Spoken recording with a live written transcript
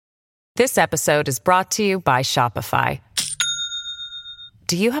This episode is brought to you by Shopify.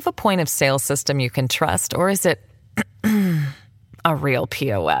 Do you have a point of sale system you can trust, or is it a real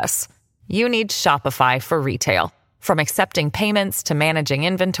POS? You need Shopify for retail. From accepting payments to managing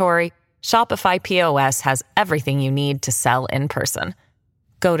inventory, Shopify POS has everything you need to sell in person.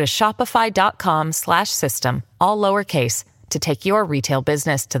 Go to shopify.com/system, all lowercase, to take your retail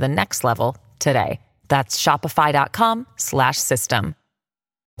business to the next level today. That's shopify.com/system.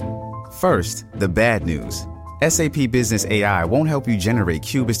 First, the bad news. SAP Business AI won't help you generate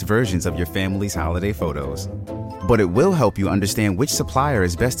cubist versions of your family's holiday photos. But it will help you understand which supplier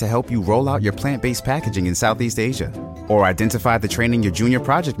is best to help you roll out your plant-based packaging in Southeast Asia, or identify the training your junior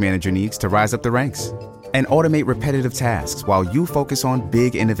project manager needs to rise up the ranks, and automate repetitive tasks while you focus on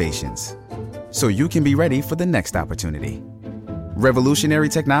big innovations, so you can be ready for the next opportunity. Revolutionary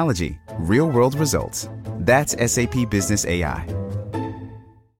technology, real-world results. That's SAP Business AI.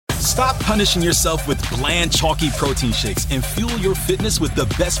 Stop punishing yourself with bland, chalky protein shakes and fuel your fitness with the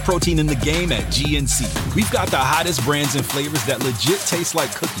best protein in the game at GNC. We've got the hottest brands and flavors that legit taste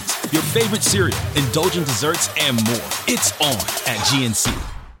like cookies, your favorite cereal, indulgent desserts, and more. It's on at GNC.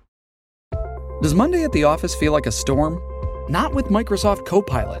 Does Monday at the office feel like a storm? Not with Microsoft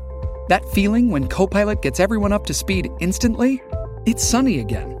Copilot. That feeling when Copilot gets everyone up to speed instantly? It's sunny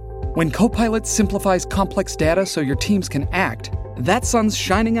again. When Copilot simplifies complex data so your teams can act, that sun's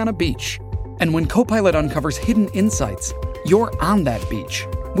shining on a beach. And when Copilot uncovers hidden insights, you're on that beach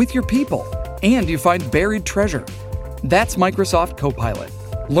with your people, and you find buried treasure. That's Microsoft Copilot.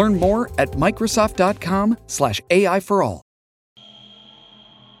 Learn more at Microsoft.com/AI for all.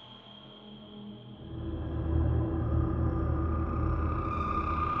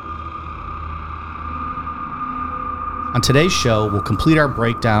 On today's show, we'll complete our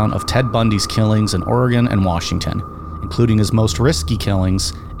breakdown of Ted Bundy's killings in Oregon and Washington, including his most risky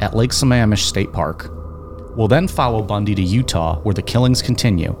killings at Lake Sammamish State Park. We'll then follow Bundy to Utah, where the killings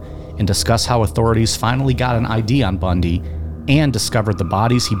continue, and discuss how authorities finally got an ID on Bundy and discovered the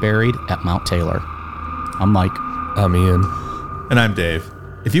bodies he buried at Mount Taylor. I'm Mike. I'm Ian. And I'm Dave.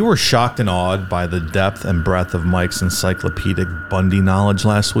 If you were shocked and awed by the depth and breadth of Mike's encyclopedic Bundy knowledge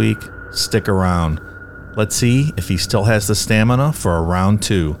last week, stick around. Let's see if he still has the stamina for a round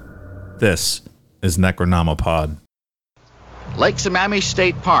two. This is Necronomipod. Lake Sammamish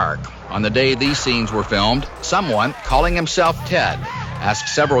State Park. On the day these scenes were filmed, someone, calling himself Ted,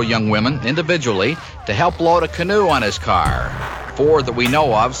 asked several young women individually to help load a canoe on his car. 4 that we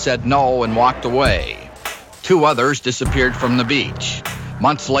know of said no and walked away. 2 others disappeared from the beach.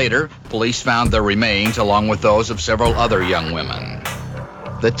 Months later, police found their remains along with those of several other young women.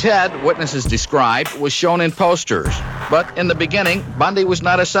 The Ted witnesses described was shown in posters, but in the beginning, Bundy was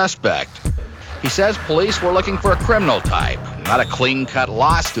not a suspect. He says police were looking for a criminal type, not a clean-cut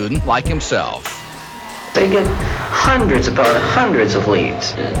law student like himself. They get hundreds upon hundreds of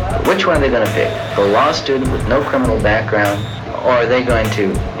leads. Which one are they going to pick? The law student with no criminal background, or are they going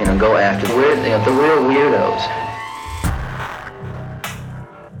to, go after the real weirdos?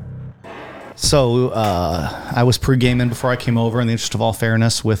 So I was pre-gaming before I came over, in the interest of all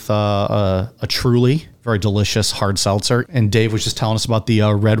fairness, with a truly very delicious hard seltzer. And Dave was just telling us about the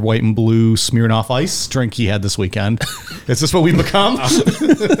red, white, and blue Smirnoff Ice drink he had this weekend. Is this what we've become?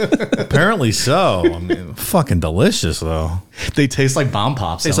 Apparently so. I mean, fucking delicious, though. They taste like bomb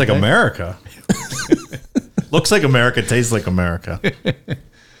pops. Tastes like America. Looks like America, tastes like America.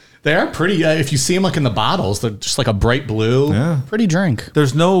 They are pretty, if you see them like in the bottles, they're just like a bright blue, pretty drink.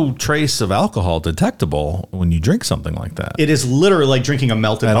 There's no trace of alcohol detectable when you drink something like that. It is literally like drinking a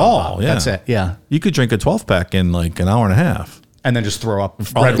melted at all. Pop. Yeah. That's it. Yeah. You could drink a 12-pack in like an hour and a half. And then just throw up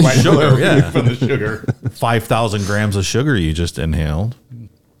red, white, sugar, from the sugar. 5,000 grams of sugar you just inhaled.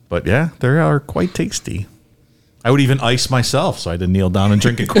 But yeah, they are quite tasty. I would even ice myself so I had to kneel down and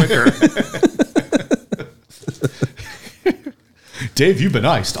drink it quicker. Dave, you've been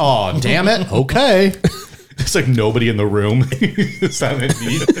iced. Oh, damn it. Okay. There's like nobody in the room. He's on his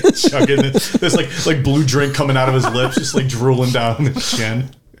knee, chugging it. There's like blue drink coming out of his lips, just like drooling down his chin.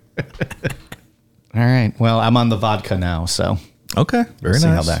 All right. Well, I'm on the vodka now, so. Okay. Very nice.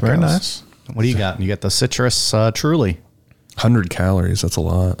 How that Very goes. nice. What do you got? You got the citrus Truly. 100 calories. That's a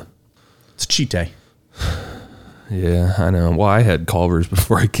lot. It's a cheat day. Yeah, I know. Well, I had Culver's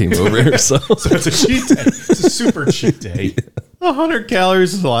before I came over here, so. So it's a cheat day. It's a super cheat day. 100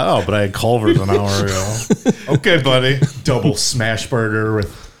 calories is a lot. Oh, but I had Culver's an hour ago. Okay, buddy. Double smash burger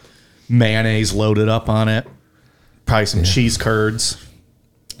with mayonnaise loaded up on it. Probably some cheese curds.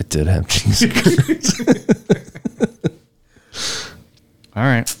 It did have cheese curds. All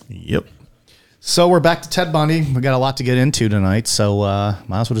right. Yep. So we're back to Ted Bundy. We got a lot to get into tonight, so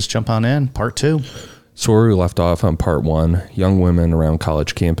might as well just jump on in. Part 2. So where we left off on part 1, young women around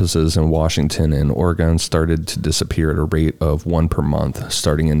college campuses in Washington and Oregon started to disappear at a rate of 1 per month,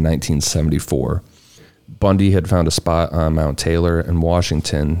 starting in 1974. Bundy had found a spot on Mount Taylor in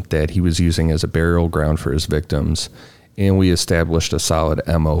Washington that he was using as a burial ground for his victims, and we established a solid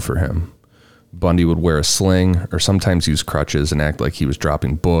MO for him. Bundy would wear a sling or sometimes use crutches and act like he was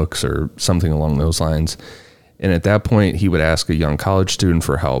dropping books or something along those lines. And at that point, he would ask a young college student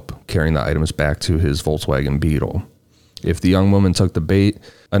for help carrying the items back to his Volkswagen Beetle. If the young woman took the bait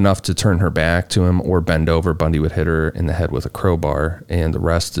enough to turn her back to him or bend over, Bundy would hit her in the head with a crowbar, and the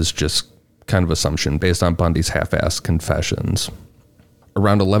rest is just kind of assumption based on Bundy's half-assed confessions.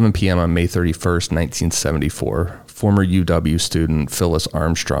 Around 11 p.m. on May 31st, 1974, former UW student Phyllis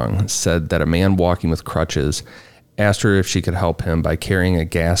Armstrong said that a man walking with crutches asked her if she could help him by carrying a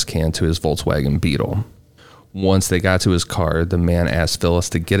gas can to his Volkswagen Beetle. Once they got to his car, the man asked Phyllis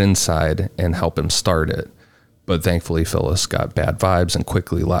to get inside and help him start it, but thankfully Phyllis got bad vibes and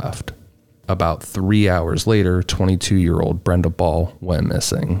quickly left. About 3 hours later, 22-year-old Brenda Ball went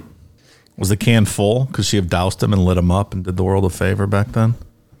missing. Was the can full? Could she have doused him and lit him up and did the world a favor back then?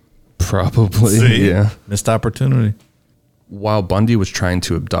 Probably, See? yeah. Missed opportunity. While Bundy was trying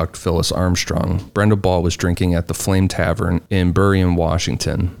to abduct Phyllis Armstrong, Brenda Ball was drinking at the Flame Tavern in Burien,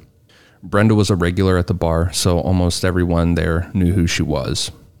 Washington. Brenda was a regular at the bar, so almost everyone there knew who she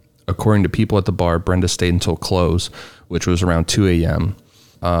was. According to people at the bar, Brenda stayed until close, which was around 2 a.m.,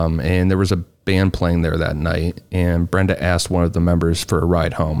 and there was a band playing there that night, and Brenda asked one of the members for a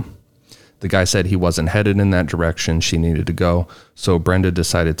ride home. The guy said he wasn't headed in that direction she needed to go, so Brenda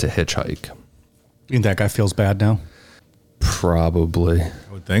decided to hitchhike. You think that guy feels bad now? Probably. I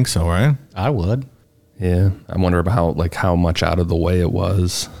would think so, right? I would. Yeah. I wonder about how much out of the way it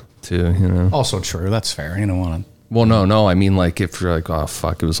was, too, you know. Also true. That's fair. You don't want to. Well, no. I mean, if you're like, oh,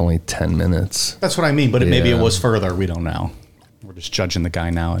 fuck, it was only 10 minutes. That's what I mean, but maybe it was further. We don't know. We're just judging the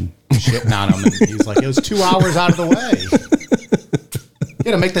guy now and shitting on him. And he's like, it was 2 hours out of the way. He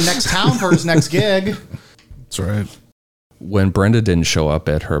had to make the next town for his next gig. That's right. When Brenda didn't show up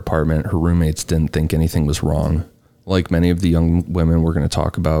at her apartment, her roommates didn't think anything was wrong. Like many of the young women we're going to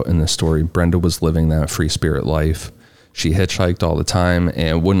talk about in this story, Brenda was living that free spirit life. She hitchhiked all the time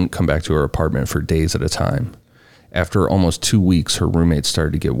and wouldn't come back to her apartment for days at a time. After almost 2 weeks, her roommates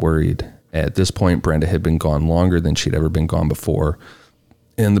started to get worried. At this point, Brenda had been gone longer than she'd ever been gone before.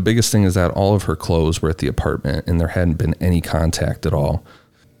 And the biggest thing is that all of her clothes were at the apartment and there hadn't been any contact at all.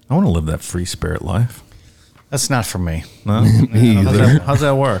 I want to live that free spirit life. That's not for me. No? Me either. How's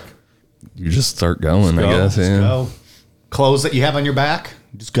that work? You just start going, I guess. Just go. Clothes that you have on your back,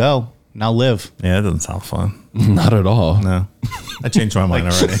 just go. Now live. Yeah, that doesn't sound fun. Not at all. No. I changed my mind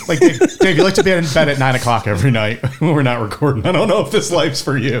already. Like, Dave, you like to be in bed at 9 o'clock every night when we're not recording. I don't know if this life's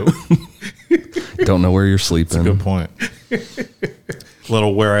for you. Don't know where you're sleeping. That's a good point.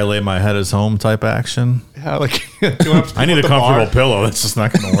 Little where I lay my head is home type action. Yeah, like I need a comfortable pillow. That's just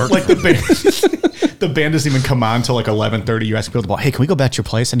not going to work. Like the band doesn't even come on till like 11:30. You ask people to ball, hey, can we go back to your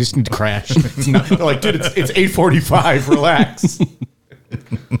place? I just need to crash. They're like, dude, it's 8:45. Relax.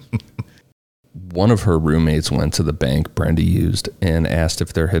 One of her roommates went to the bank Brenda used and asked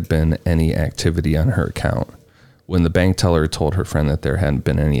if there had been any activity on her account. When the bank teller told her friend that there hadn't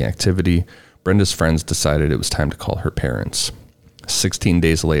been any activity, Brenda's friends decided it was time to call her parents. 16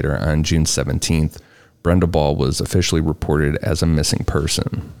 days later, on June 17th, Brenda Ball was officially reported as a missing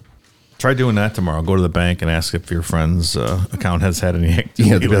person. Try doing that tomorrow. Go to the bank and ask if your friend's account has had any activity.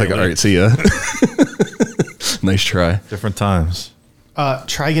 Yeah, they'd be like, all right, see ya. Nice try. Different times.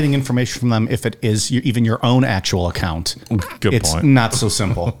 Try getting information from them if it is even your own actual account. Good it's point. Not so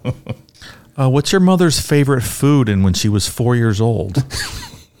simple. What's your mother's favorite food and when she was 4 years old?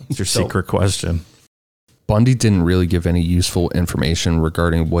 It's your secret question. Bundy didn't really give any useful information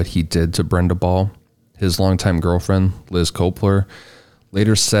regarding what he did to Brenda Ball. His longtime girlfriend, Liz Kopler,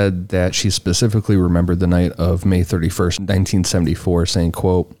 later said that she specifically remembered the night of May 31st, 1974, saying,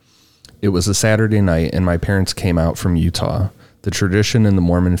 quote, "It was a Saturday night and my parents came out from Utah. The tradition in the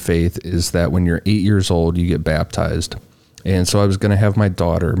Mormon faith is that when you're 8 years old, you get baptized. And so I was going to have my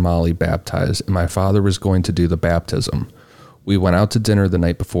daughter, Molly, baptized, and my father was going to do the baptism. We went out to dinner the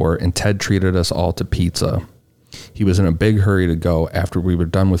night before, and Ted treated us all to pizza. He was in a big hurry to go after we were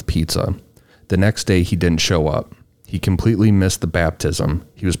done with pizza. The next day, he didn't show up. He completely missed the baptism.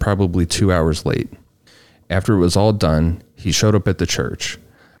 He was probably 2 hours late. After it was all done, he showed up at the church.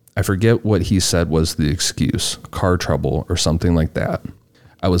 I forget what he said was the excuse, car trouble or something like that.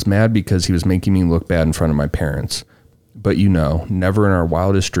 I was mad because he was making me look bad in front of my parents. But never in our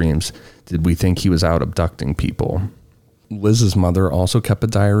wildest dreams did we think he was out abducting people. Liz's mother also kept a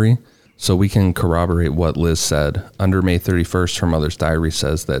diary, so we can corroborate what Liz said. Under May 31st, her mother's diary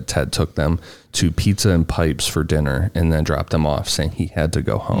says that Ted took them to Pizza and Pipes for dinner and then dropped them off, saying he had to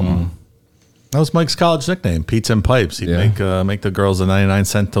go home. That was Mike's college nickname, Pizza and Pipes. He'd make the girls the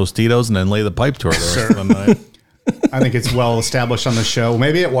 99-cent Tostitos and then lay the pipe to her the rest of the night. I think it's well established on the show.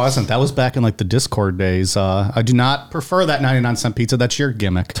 Maybe it wasn't. That was back in like the Discord days. I do not prefer that 99-cent pizza. That's your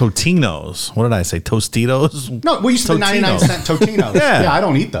gimmick. Totinos. What did I say? Tostitos? No, we used to the 99-cent Totinos. Yeah, I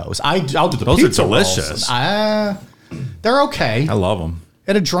don't eat those. I'll do the those pizza are delicious. Rolls. They're okay. I love them.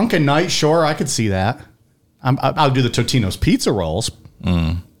 At a drunken night, sure, I could see that. I'll do the Totino's pizza rolls.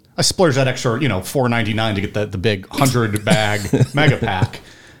 I splurge that extra, $4.99 to get the big 100 bag mega pack.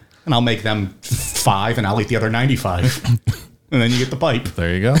 And I'll make them 5 and I'll eat the other 95. And then you get the pipe.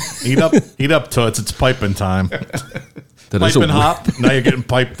 There you go. Eat up, Toots. It's piping time. Pipe and hop. Now you're getting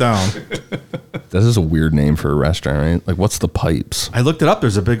piped down. That is a weird name for a restaurant, right? Like, what's the Pipes? I looked it up.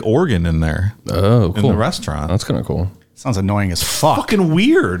 There's a big organ in there. Oh, cool. In the restaurant. That's kind of cool. Sounds annoying as fuck. Fucking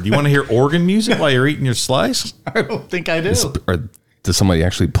weird. You want to hear organ music while you're eating your slice? I don't think I do. Does somebody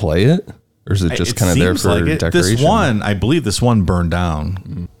actually play it? Or is it just kind of there for decoration? This one, I believe this one burned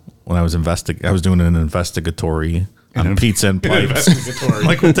down when I was I was doing an investigatory on Pizza and Pipes.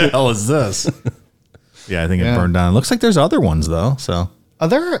 Like, what the hell is this? Yeah, I think it burned down. It looks like there's other ones, though. So Are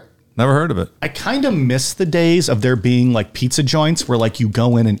there... Never heard of it. I kind of miss the days of there being like pizza joints where like you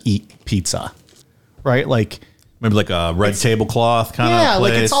go in and eat pizza, right? Like maybe like a red tablecloth kind of place. Yeah,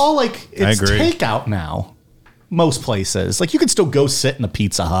 like it's all like it's I agree. takeout now. Most places, like you could still go sit in a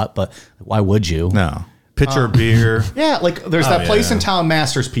Pizza Hut, but why would you? No, pitcher of beer. Yeah, like there's that place in town,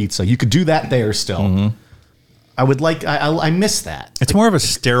 Master's Pizza. You could do that there still. Mm-hmm. I would like. I miss that. It's more of a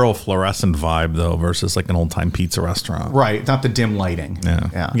sterile fluorescent vibe though, versus like an old time pizza restaurant. Right, not the dim lighting. Yeah,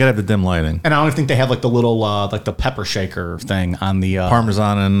 you gotta have the dim lighting. And I don't think they have like the little like the pepper shaker thing on the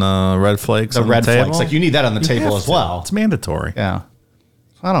Parmesan and red flakes. The on red the table. flakes, like you need that on the table as well. It's mandatory. Yeah,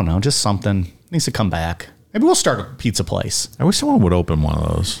 I don't know, just something needs to come back. Maybe we'll start a pizza place. I wish someone would open one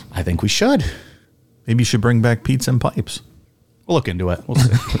of those. I think we should. Maybe you should bring back Pizza and Pipes. We'll look into it. We'll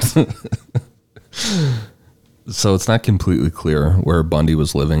see. So it's not completely clear where Bundy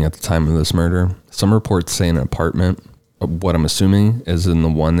was living at the time of this murder. Some reports say an apartment. What I'm assuming is in the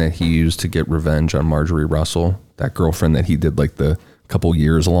one that he used to get revenge on Marjorie Russell, that girlfriend that he did like the couple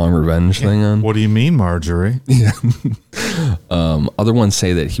years long revenge thing on. What do you mean, Marjorie? Yeah. Other ones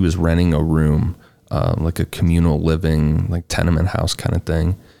say that he was renting a room, like a communal living, like tenement house kind of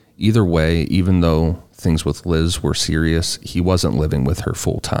thing. Either way, even though things with Liz were serious, he wasn't living with her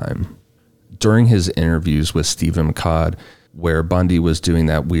full time. During his interviews with Stephen McCod, where Bundy was doing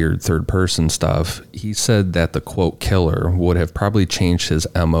that weird third person stuff, he said that the quote killer would have probably changed his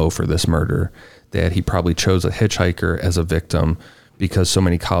MO for this murder, that he probably chose a hitchhiker as a victim because so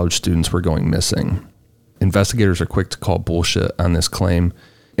many college students were going missing. Investigators are quick to call bullshit on this claim.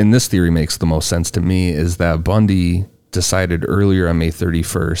 And this theory makes the most sense to me, is that Bundy decided earlier on May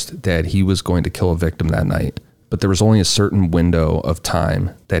 31st that he was going to kill a victim that night. But there was only a certain window of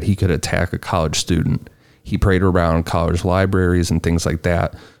time that he could attack a college student. He preyed around college libraries and things like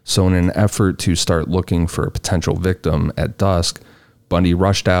that. So in an effort to start looking for a potential victim at dusk, Bundy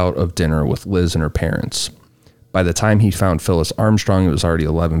rushed out of dinner with Liz and her parents. By the time he found Phyllis Armstrong, it was already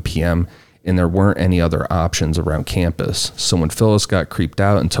 11 p.m., and there weren't any other options around campus. So when Phyllis got creeped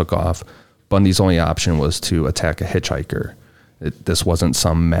out and took off, Bundy's only option was to attack a hitchhiker. This wasn't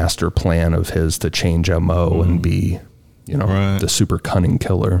some master plan of his to change MO and be, the super cunning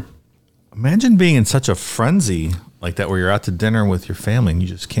killer. Imagine being in such a frenzy like that where you're out to dinner with your family and you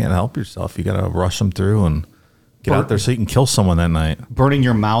just can't help yourself. You got to rush them through and get out there so you can kill someone that night. Burning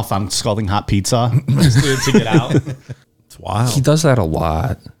your mouth on scalding hot pizza to get out. It's wild. He does that a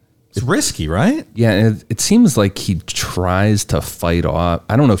lot. It's risky, right? Yeah, it seems like he tries to fight off.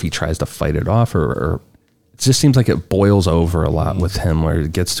 I don't know if he tries to fight it off or it just seems like it boils over a lot with him where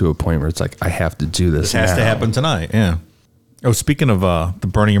it gets to a point where it's like, I have to do this. It has to happen tonight, yeah. Oh, speaking of the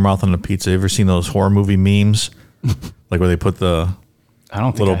burning your mouth on the pizza, you ever seen those horror movie memes? Like where they put the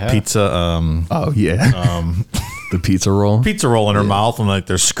little pizza. Oh, yeah. The pizza roll? Pizza roll in her mouth and like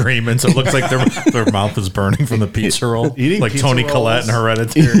they're screaming. So it looks like their mouth is burning from the pizza roll. Eating like pizza Toni rolls. Collette in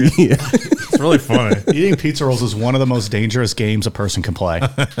Hereditary. Yeah. It's really funny. Eating pizza rolls is one of the most dangerous games a person can play.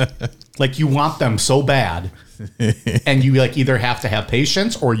 Like you want them so bad. And you like either have to have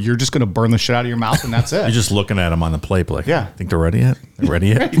patience or you're just going to burn the shit out of your mouth and that's it. You're just looking at them on the plate like, yeah. Think they're ready yet? They're ready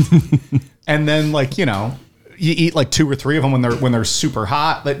yet? And then like, you eat like 2 or 3 of them when they're super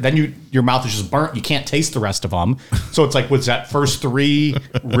hot, but then your mouth is just burnt. You can't taste the rest of them. So it's like, was that first 3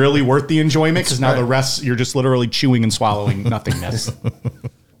 really worth the enjoyment? Because now the rest, you're just literally chewing and swallowing nothingness.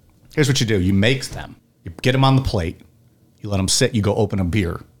 Here's what you do. You make them. You get them on the plate. You let them sit. You go open a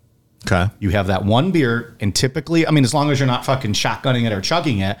beer. Okay. You have that one beer, and typically, I mean, as long as you're not fucking shotgunning it or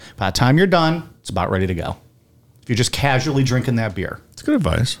chugging it, by the time you're done, it's about ready to go. If you're just casually drinking that beer. It's good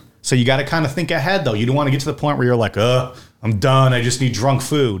advice. So you got to kind of think ahead, though. You don't want to get to the point where you're like, I'm done. I just need drunk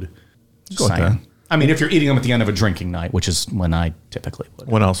food. Go ahead. I mean, if you're eating them at the end of a drinking night, which is when I typically would.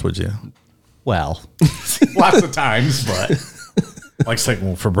 When else would you? Well, lots of times, but... Like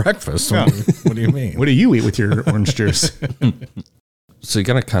for breakfast. Yeah. What do you mean? What do you eat with your orange juice? So you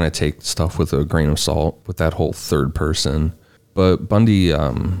got to kind of take stuff with a grain of salt with that whole third person. But Bundy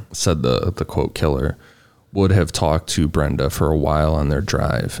said the quote killer would have talked to Brenda for a while on their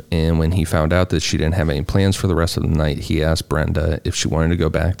drive. And when he found out that she didn't have any plans for the rest of the night, he asked Brenda if she wanted to go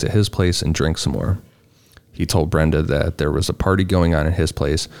back to his place and drink some more. He told Brenda that there was a party going on at his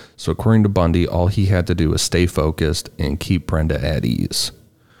place, so according to Bundy, all he had to do was stay focused and keep Brenda at ease.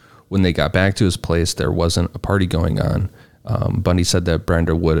 When they got back to his place, there wasn't a party going on. Bundy said that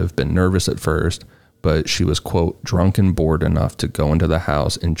Brenda would have been nervous at first, but she was, quote, drunk and bored enough to go into the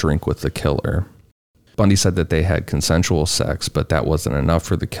house and drink with the killer. Bundy said that they had consensual sex, but that wasn't enough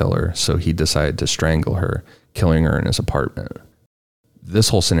for the killer, so he decided to strangle her, killing her in his apartment. This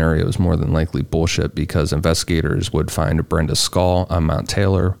whole scenario is more than likely bullshit because investigators would find Brenda's skull on Mount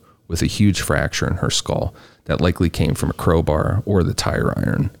Taylor with a huge fracture in her skull that likely came from a crowbar or the tire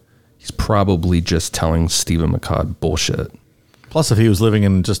iron. He's probably just telling Stephen McCod bullshit. Plus, if he was living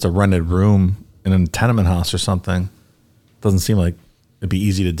in just a rented room in a tenement house or something, doesn't seem like it'd be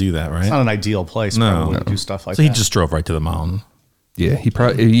easy to do that, right? It's not an ideal place to do stuff like that. So he just drove right to the mountain. Yeah, he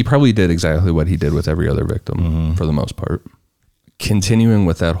probably did exactly what he did with every other victim for the most part. Continuing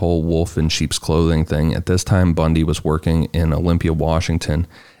with that whole wolf in sheep's clothing thing, at this time Bundy was working in Olympia, Washington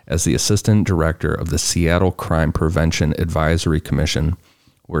as the assistant director of the Seattle Crime Prevention Advisory Commission,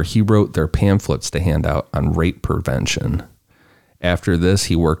 where he wrote their pamphlets to hand out on rape prevention. After this,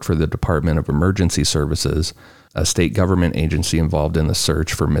 he worked for the Department of Emergency Services, a state government agency involved in the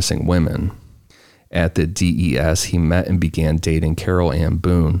search for missing women. At the DES, he met and began dating Carol Ann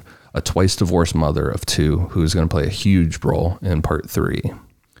Boone, a twice-divorced mother of 2 who's going to play a huge role in part 3.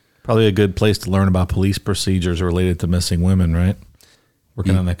 Probably a good place to learn about police procedures related to missing women, right?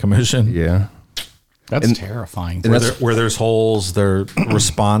 Working on that commission. Yeah. That's terrifying. Where there's holes, their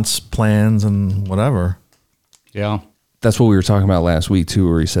response plans and whatever. Yeah. That's what we were talking about last week, too,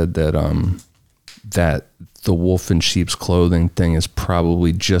 where he said that that the wolf in sheep's clothing thing is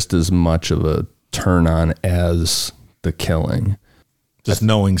probably just as much of a turn-on as the killing. Just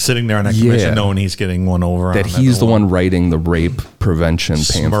knowing, sitting there on that commission, knowing he's getting one over. That he's the one writing the rape prevention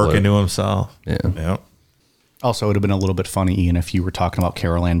pamphlet. Smirking to himself. Yeah. Yep. Also, it would have been a little bit funny, Ian, if you were talking about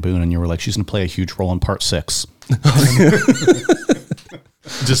Carol Ann Boone and you were like, she's going to play a huge role in part 6.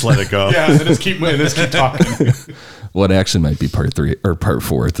 Just let it go. Yeah, and just keep talking. Well, it actually might be part 3 or part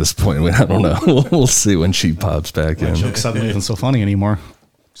 4 at this point. I don't know. We'll see when she pops back in. Joke suddenly isn't so funny anymore.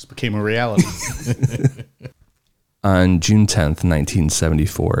 Just became a reality. On June 10th,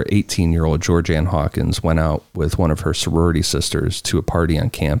 1974, 18-year-old Georgianne Hawkins went out with one of her sorority sisters to a party on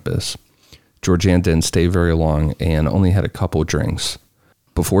campus. Georgianne didn't stay very long and only had a couple drinks.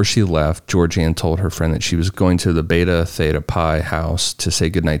 Before she left, Georgianne told her friend that she was going to the Beta Theta Pi house to say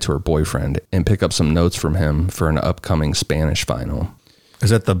goodnight to her boyfriend and pick up some notes from him for an upcoming Spanish final.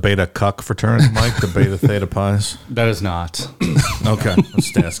 Is that the Beta Cuck fraternity, Mike? The Beta Theta Pies? That is not. Okay,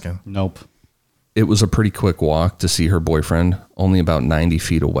 just asking. Nope. It was a pretty quick walk to see her boyfriend, only about 90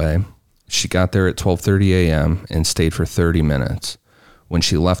 feet away. She got there at 12:30 a.m. and stayed for 30 minutes. When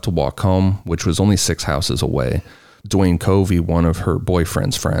she left to walk home, which was only 6 houses away, Dwayne Covey, one of her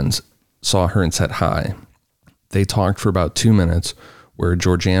boyfriend's friends, saw her and said hi. They talked for about 2 minutes, where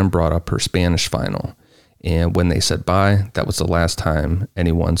Georgianne brought up her Spanish final. And when they said bye, that was the last time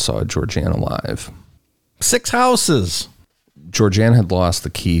anyone saw Georgianne alive. 6 houses. Georgianne had lost the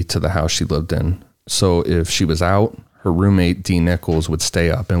key to the house she lived in. So if she was out, her roommate, Dean Nichols, would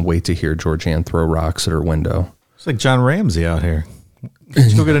stay up and wait to hear Georgianne throw rocks at her window. It's like John Ramsey out here.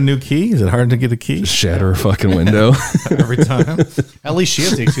 Did you go get a new key? Is it hard to get a key? Just shatter a fucking window. Every time. At least she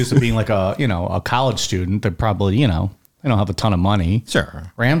has the excuse of being like a college student. They're probably, they don't have a ton of money.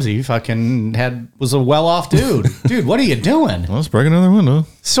 Sure. Ramsey fucking was a well-off dude. Dude, what are you doing? Well, let's break another window.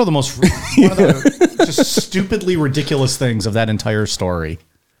 Still one of the just stupidly ridiculous things of that entire story.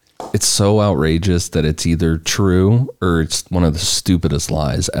 It's so outrageous that it's either true or it's one of the stupidest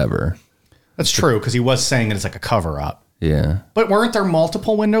lies ever. That's true, because he was saying it's like a cover-up. Yeah. But weren't there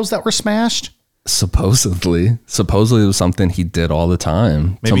multiple windows that were smashed? Supposedly it was something he did all the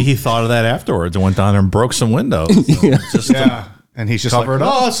time. Maybe he thought of that afterwards and went down there and broke some windows. And he's just like,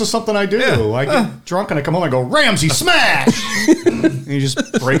 oh, it's just something I do. Yeah. I get drunk and I come home and I go, Ramsey, smash! And he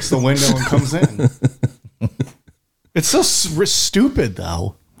just breaks the window and comes in. It's so stupid,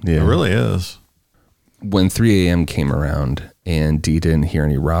 though. Yeah. It really is. When 3 a.m. came around and Dee didn't hear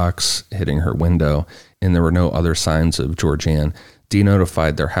any rocks hitting her window and there were no other signs of Georgianne, Dee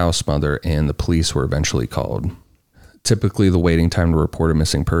notified their house mother and the police were eventually called. Typically, the waiting time to report a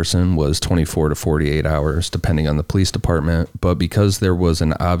missing person was 24 to 48 hours, depending on the police department, but because there was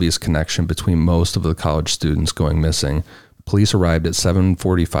an obvious connection between most of the college students going missing, police arrived at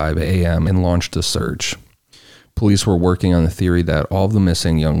 7:45 a.m. and launched a search. Police were working on the theory that all of the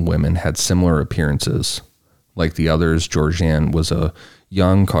missing young women had similar appearances. Like the others, Georgianne was a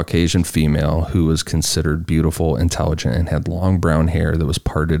young Caucasian female who was considered beautiful, intelligent, and had long brown hair that was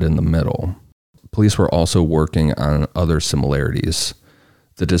parted in the middle. Police were also working on other similarities.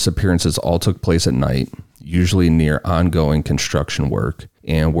 The disappearances all took place at night, usually near ongoing construction work,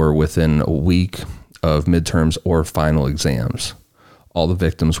 and were within a week of midterms or final exams. All the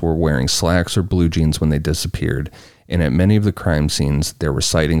victims were wearing slacks or blue jeans when they disappeared, and at many of the crime scenes, there were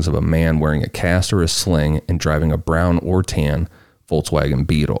sightings of a man wearing a cast or a sling and driving a brown or tan Volkswagen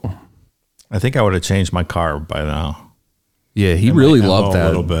Beetle. I think I would have changed my car by now. Yeah, he really loved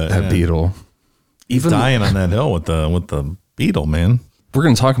that Beetle. Even dying on that hill with the Beetle, man. We're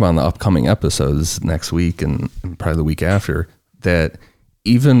going to talk about in the upcoming episodes next week and probably the week after that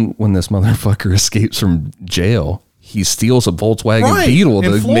even when this motherfucker escapes from jail, he steals a Volkswagen Beetle to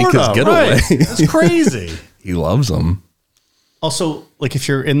make his getaway. Right. That's crazy. He loves them. Also, like if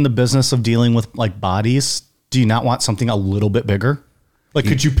you're in the business of dealing with like bodies, do you not want something a little bit bigger? Like,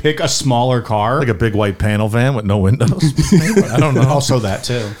 could you pick a smaller car? Like a big white panel van with no windows? I don't know. Also that,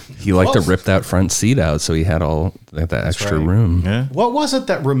 too. He liked to rip that front seat out, so he had all that extra room. Yeah. What was it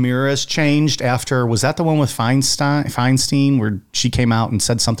that Ramirez changed after? Was that the one with Feinstein where she came out and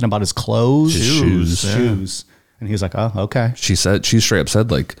said something about his clothes? Shoes. And he was like, oh, okay. She straight up said,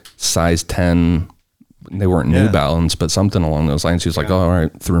 like, size 10. They weren't New Balance, but something along those lines. She was like, oh, all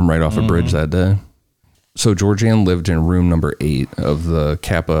right. Threw him right off a bridge that day. So Georgianne lived in room number 8 of the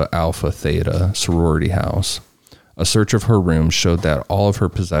Kappa Alpha Theta sorority house. A search of her room showed that all of her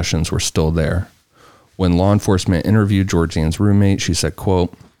possessions were still there. When law enforcement interviewed Georgianne's roommate, she said,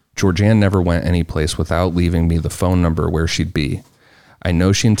 quote, Georgianne never went anyplace without leaving me the phone number where she'd be. I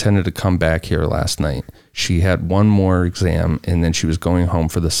know she intended to come back here last night. She had one more exam and then she was going home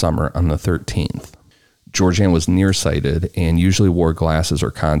for the summer on the 13th. Georgianne was nearsighted and usually wore glasses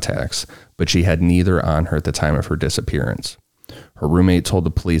or contacts, but she had neither on her at the time of her disappearance. Her roommate told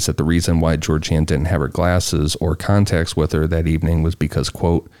the police that the reason why Georgianne didn't have her glasses or contacts with her that evening was because,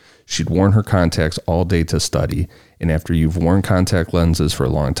 quote, she'd worn her contacts all day to study, and after you've worn contact lenses for a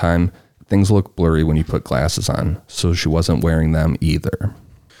long time, things look blurry when you put glasses on, so she wasn't wearing them either.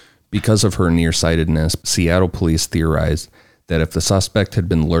 Because of her nearsightedness, Seattle police theorized that if the suspect had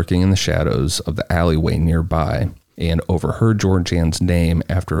been lurking in the shadows of the alleyway nearby and overheard Georgianne's name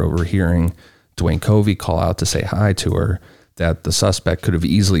after overhearing Dwayne Covey call out to say hi to her, that the suspect could have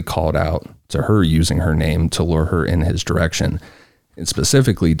easily called out to her using her name to lure her in his direction. And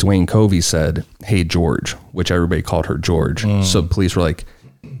specifically, Dwayne Covey said, hey, George, which everybody called her George. So police were like,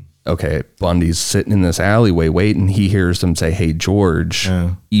 okay, Bundy's sitting in this alleyway waiting. He hears them say, hey, George.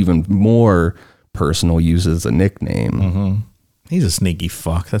 Even more personal uses a nickname. He's a sneaky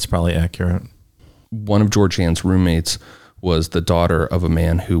fuck. That's probably accurate. One of Georgianne's roommates was the daughter of a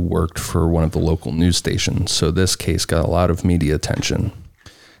man who worked for one of the local news stations, so this case got a lot of media attention.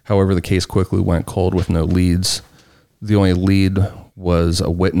 However, the case quickly went cold with no leads. The only lead was a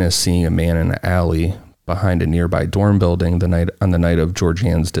witness seeing a man in an alley behind a nearby dorm building on the night of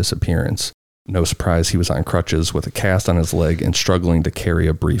Georgianne's disappearance. No surprise, he was on crutches with a cast on his leg and struggling to carry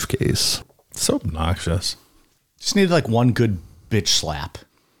a briefcase. So obnoxious. Just needed like one good bitch slap.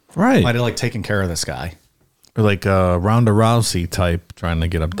 Right. Might have like taken care of this guy. Or like a Ronda Rousey type trying to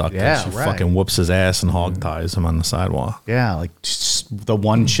get abducted. Yeah, she right. fucking whoops his ass and hog ties him on the sidewalk. Yeah, like just the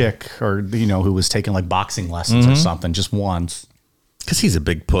one chick or, you know, who was taking like boxing lessons or something just once. Because he's a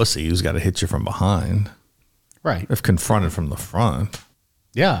big pussy who's got to hit you from behind. Right. If confronted from the front.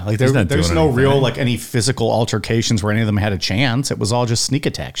 Yeah, like He's not there's doing no anything. real like any physical altercations where any of them had a chance. It was all just sneak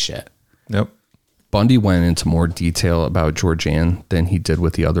attack shit. Yep. Bundy went into more detail about Georgianne than he did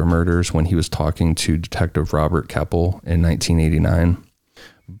with the other murders when he was talking to Detective Robert Keppel in 1989.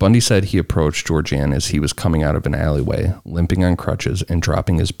 Bundy said he approached Georgianne as he was coming out of an alleyway, limping on crutches and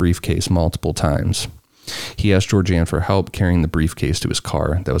dropping his briefcase multiple times. He asked Georgianne for help carrying the briefcase to his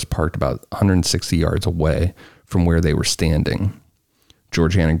car that was parked about 160 yards away from where they were standing.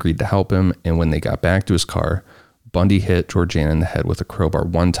 Georgianne agreed to help him, and when they got back to his car, Bundy hit Georgianne in the head with a crowbar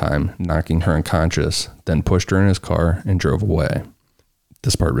one time, knocking her unconscious, then pushed her in his car and drove away.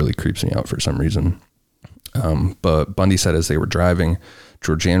 This part really creeps me out for some reason. But Bundy said as they were driving,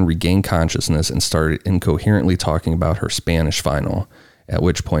 Georgianne regained consciousness and started incoherently talking about her Spanish final, at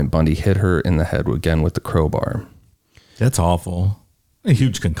which point Bundy hit her in the head again with the crowbar. That's awful. A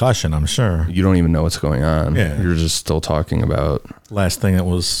huge concussion, I'm sure. You don't even know what's going on. Yeah. You're just still talking about last thing that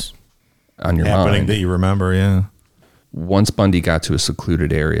was on your happening mind that you remember, yeah. Once Bundy got to a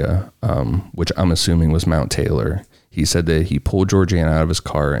secluded area, which I'm assuming was Mount Taylor, he said that he pulled Georgianne out of his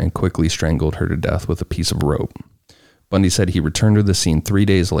car and quickly strangled her to death with a piece of rope. Bundy said he returned to the scene 3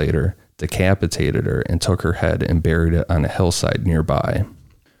 days later, decapitated her, and took her head and buried it on a hillside nearby.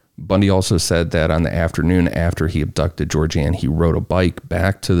 Bundy also said that on the afternoon after he abducted Georgianne, he rode a bike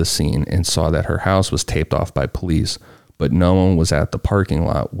back to the scene and saw that her house was taped off by police, but no one was at the parking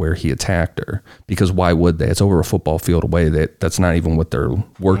lot where he attacked her. Because why would they? It's over a football field away. That's not even what they're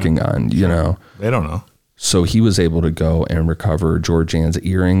working on, you know? They don't know. So he was able to go and recover Georgianne's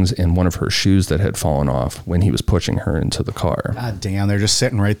earrings and one of her shoes that had fallen off when he was pushing her into the car. God damn, they're just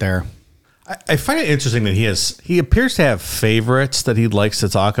sitting right there. I find it interesting that he appears to have favorites that he likes to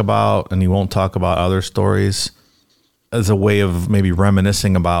talk about, and he won't talk about other stories as a way of maybe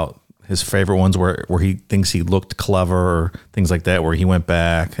reminiscing about his favorite ones where he thinks he looked clever or things like that, where he went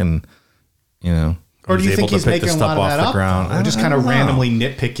back and, you know, or do you think he's making a lot of that up? Or just kind of randomly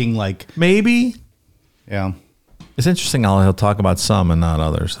nitpicking, like maybe. Yeah, it's interesting how he'll talk about some and not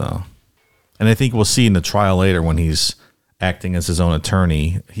others, though. And I think we'll see in the trial later when he's acting as his own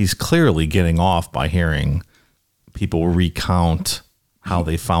attorney, he's clearly getting off by hearing people recount how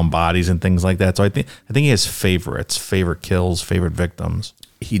they found bodies and things like that. So I think he has favorites, favorite kills, favorite victims.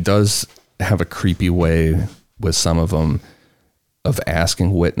 He does have a creepy way with some of them of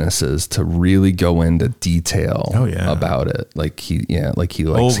asking witnesses to really go into detail about it. Like he likes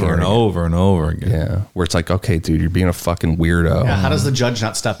over and over and over again. Yeah. Where it's like, okay, dude, you're being a fucking weirdo. Yeah, how does the judge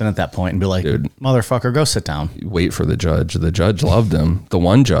not step in at that point and be like, dude, motherfucker, go sit down? Wait for the judge. The judge loved him. The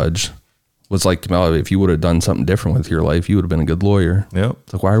one judge was like, well, if you would have done something different with your life, you would have been a good lawyer. Yep.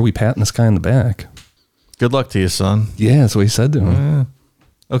 It's like, why are we patting this guy in the back? Good luck to you, son. Yeah, that's what he said to him. Yeah.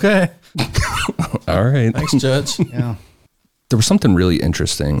 Okay. All right. Thanks, Judge. Yeah. There was something really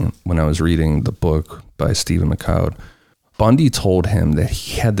interesting when I was reading the book by Stephen McCloud. Bundy told him that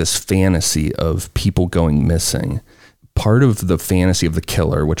he had this fantasy of people going missing. Part of the fantasy of the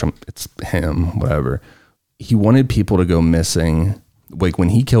killer, it's him, whatever. He wanted people to go missing. Like when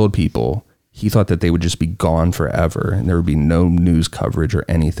he killed people, he thought that they would just be gone forever and there would be no news coverage or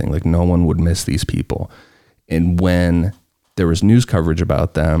anything. Like no one would miss these people. And when there was news coverage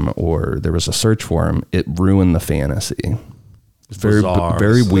about them or there was a search for them, it ruined the fantasy. It's very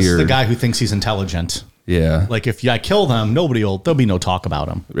weird. This is the guy who thinks he's intelligent. Yeah. Like if I kill them, there'll be no talk about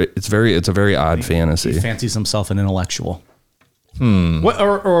him. It's a very odd fantasy. He fancies himself an intellectual.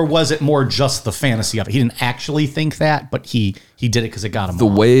 Or was it more just the fantasy of it? He didn't actually think that, but he did it because it got him. The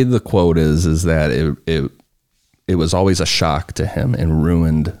way the quote is that it was always a shock to him and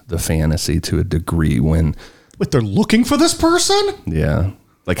ruined the fantasy to a degree when. But they're looking for this person? Yeah.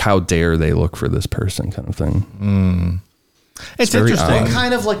 Like how dare they look for this person kind of thing. It's interesting. What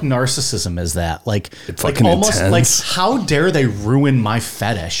kind of like narcissism is that? Like almost intense. Like how dare they ruin my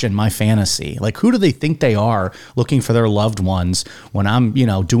fetish and my fantasy? Like who do they think they are looking for their loved ones when I'm,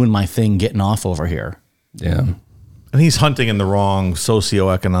 doing my thing, getting off over here? Yeah. And he's hunting in the wrong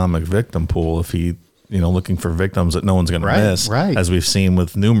socioeconomic victim pool if he, looking for victims that no one's going to miss. Right. As we've seen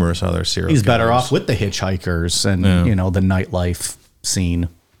with numerous other serial killers. He's better off with the hitchhikers and, the nightlife scene.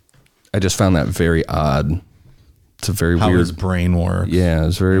 I just found that very odd. It's a very how weird his brain works. Yeah,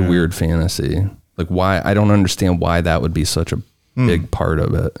 it's a very weird fantasy. Like why I don't understand why that would be such a big part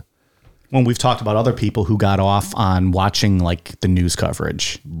of it. When we've talked about other people who got off on watching like the news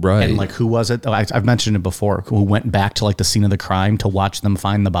coverage, right? And like who was it? I've mentioned it before. Who went back to like the scene of the crime to watch them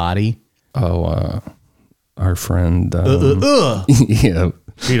find the body? Oh, our friend. Yeah,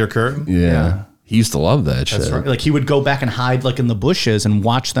 Peter Curtin. Yeah. He used to love that shit. That's right. Like he would go back and hide like in the bushes and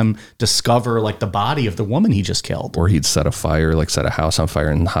watch them discover like the body of the woman he just killed. Or he'd set a house on fire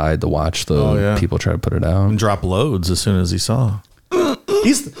and hide to watch the people try to put it out. And drop loads as soon as he saw.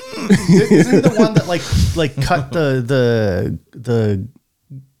 Isn't he the one that like cut the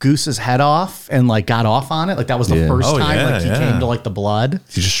Goose's head off and like got off on it. Like that was the first time he came to like the blood.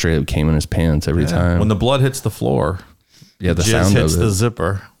 He just straight up came in his pants every time. When the blood hits the floor. Yeah, the jizz sound hits of it. the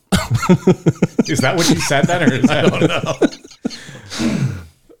zipper. Is that what you said then? Or is that, I don't know.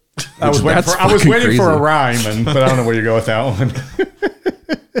 I was waiting for a rhyme, but I don't know where you go with that one.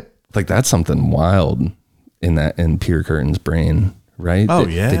 Like that's something wild in Peter Curtin's brain, right? Oh,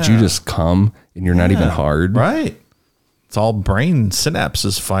 That you just come and you're not even hard. Right. It's all brain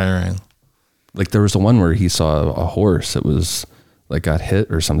synapses firing. Like there was the one where he saw a horse that was like got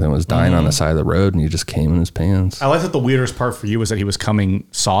hit or something, was dying on the side of the road, and he just came in his pants. I like that the weirdest part for you was that he was coming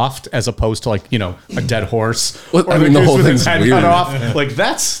soft as opposed to like, a dead horse. Well, or I mean, the whole with his thing's head weird. cut off. Like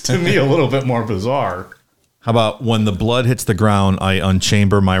that's to me a little bit more bizarre. How about when the blood hits the ground, I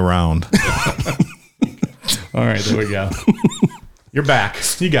unchamber my round. All right, there we go. You're back.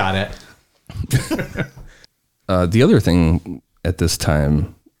 You got it. The other thing at this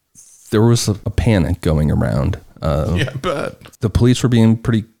time, there was a panic going around. But The police were being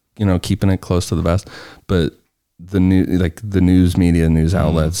pretty, keeping it close to the vest, but the news media, news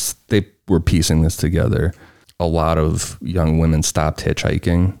outlets, they were piecing this together. A lot of young women stopped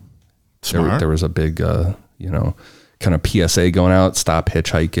hitchhiking. There was a big, kind of PSA going out, stop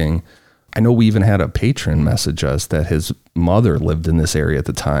hitchhiking. I know we even had a patron message us that his mother lived in this area at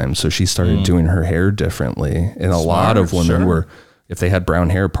the time. So she started doing her hair differently. And a lot of women were, if they had brown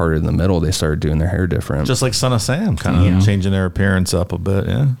hair parted in the middle, they started doing their hair different. just like Son of Sam, kind of changing their appearance up a bit.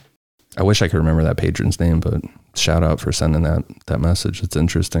 Yeah. I wish I could remember that patron's name, but shout out for sending that message. It's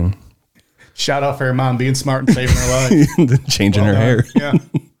interesting. Shout out for your mom being smart and saving her life. Changing her hair. Yeah.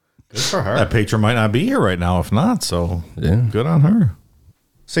 Good for her. That patron might not be here right now if not. So Yeah. good on her.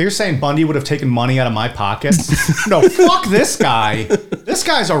 So you're saying Bundy would have taken money out of my pockets? No, fuck this guy. This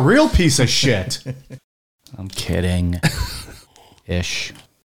guy's a real piece of shit. I'm kidding. Ish.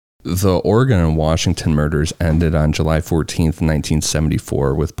 The Oregon and Washington murders ended on July 14th,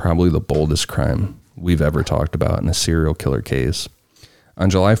 1974, with probably the boldest crime we've ever talked about in a serial killer case. On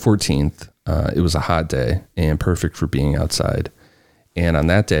July 14th, it was a hot day and perfect for being outside. And on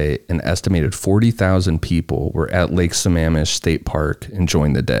that day, an estimated 40,000 people were at Lake Sammamish State Park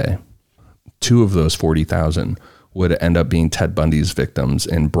enjoying the day. 2 of those 40,000 would end up being Ted Bundy's victims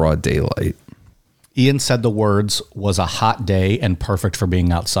in broad daylight. Ian said the words, was a hot day and perfect for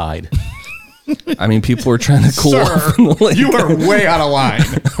being outside. I mean, people were trying to cool off in the lake. You are way out of line.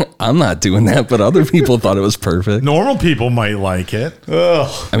 I'm not doing that, but other people thought it was perfect. Normal people might like it.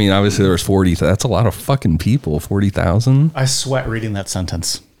 Ugh. I mean, obviously there was 40. That's a lot of fucking people. 40,000. I sweat reading that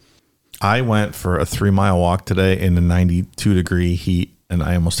sentence. I went for a 3-mile walk today in the 92-degree heat, and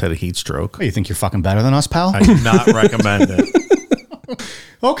I almost had a heat stroke. Oh, you think you're fucking better than us, pal? I do not recommend it.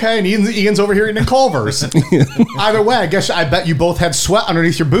 Okay, and Ian's over here eating Culver's. Either way, I bet you both had sweat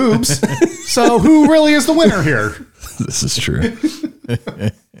underneath your boobs. So who really is the winner here? This is true.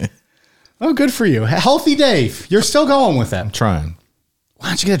 Oh, good for you. Healthy Dave. You're still going with I'm it. trying. Why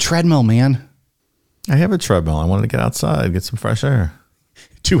don't you get a treadmill, man? I have a treadmill. I wanted to get outside, get some fresh air.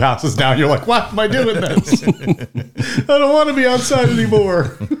 2 houses down, you're like, why am I doing this? I don't want to be outside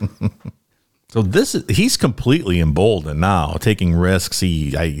anymore. So he's completely emboldened now, taking risks.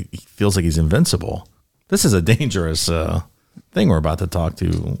 He feels like he's invincible. This is a dangerous thing we're about to talk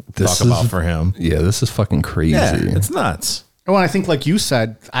about for him. Yeah, this is fucking crazy. Yeah, it's nuts. Oh, and I think, like you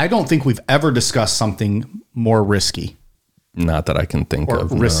said, I don't think we've ever discussed something more risky Not that I can think or of.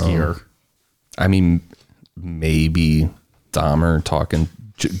 riskier. No. I mean, maybe Dahmer talking,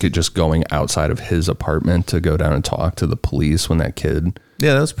 just going outside of his apartment to go down and talk to the police when that kid.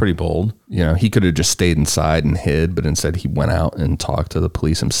 Yeah, that was pretty bold. He could have just stayed inside and hid, but instead he went out and talked to the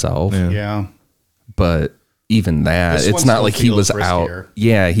police himself. Yeah. But even that, This it's one not still like he was feels out. riskier.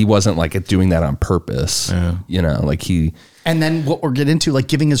 Yeah, he wasn't like doing that on purpose. Yeah. Like he. And then what we're getting into, like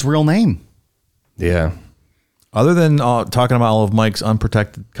giving his real name. Yeah. Other than talking about all of Mike's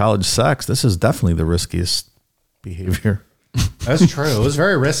unprotected college sex, this is definitely the riskiest behavior. That's true. It was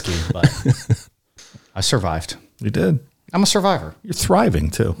very risky, but I survived. You did. I'm a survivor. You're thriving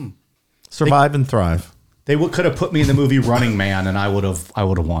too. Survive and thrive. They could have put me in the movie Running Man, and I would have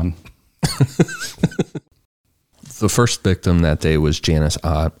won. The first victim that day was Janice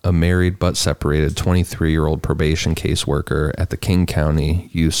Ott, a married but separated 23-year-old probation caseworker at the King County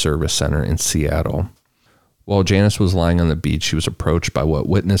Youth Service Center in Seattle. While Janice was lying on the beach, she was approached by what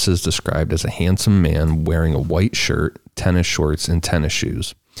witnesses described as a handsome man wearing a white shirt, tennis shorts, and tennis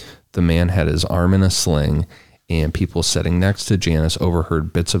shoes. The man had his arm in a sling, and people sitting next to Janice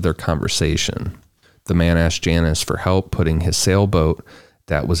overheard bits of their conversation. The man asked Janice for help putting his sailboat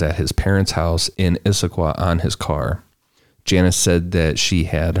that was at his parents' house in Issaquah on his car. Janice said that she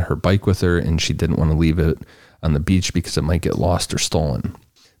had her bike with her and she didn't want to leave it on the beach because it might get lost or stolen.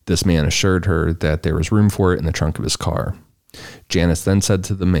 This man assured her that there was room for it in the trunk of his car. Janice then said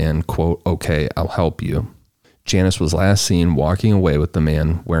to the man, quote, "Okay, I'll help you." Janice was last seen walking away with the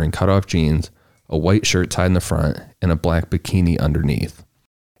man wearing cutoff jeans, a white shirt tied in the front, and a black bikini underneath.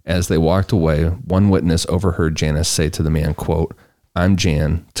 As they walked away, one witness overheard Janice say to the man, quote, "I'm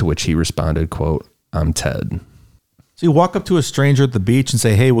Jan," to which he responded, quote, "I'm Ted." So you walk up to a stranger at the beach and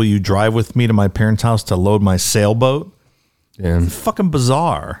say, "Hey, will you drive with me to my parents' house to load my sailboat?" And It's fucking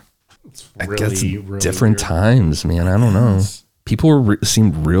bizarre. I guess different times, man. I don't know. People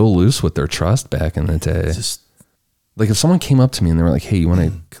seemed real loose with their trust back in the day. Like if someone came up to me and they were like, "Hey, you want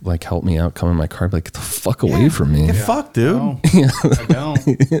to like help me out? Come in my car." I'd be like, "Get the fuck away from me!" Get fucked, dude. No, I don't.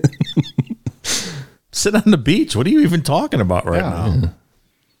 Sit on the beach. What are you even talking about right now?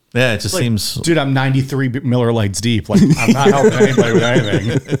 Yeah, it just seems. Dude, I'm 93 Miller Lights deep. Like I'm not helping anybody with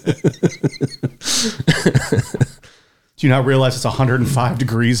anything. Do you not realize it's 105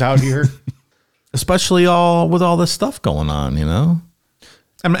 degrees out here? Especially with all this stuff going on, you know?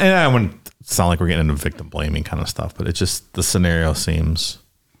 And I wouldn't sound like we're getting into victim blaming kind of stuff, but it's just the scenario seems.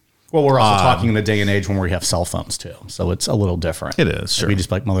 Well, we're also talking in the day and age when we have cell phones too. So it's a little different. It is, sure. We just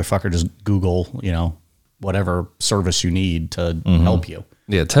like, motherfucker, just Google, whatever service you need to help you.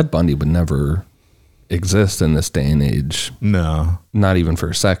 Yeah, Ted Bundy would never exist in this day and age. No. Not even for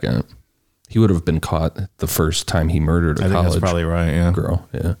a second. He would have been caught the first time he murdered a college that's probably right, yeah. girl.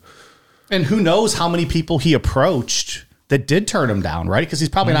 Yeah. And who knows how many people he approached that did turn him down, right? Because he's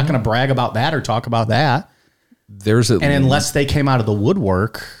probably not going to brag about that or talk about that. And unless they came out of the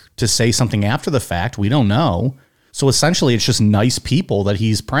woodwork to say something after the fact, we don't know. So essentially, it's just nice people that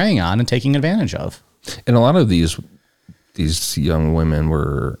he's preying on and taking advantage of. And a lot of these young women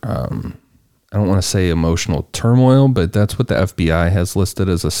were, I don't want to say emotional turmoil, but that's what the FBI has listed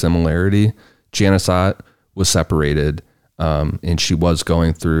as a similarity. Janice Ott was separated, and she was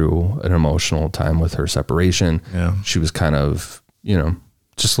going through an emotional time with her separation. Yeah. She was kind of,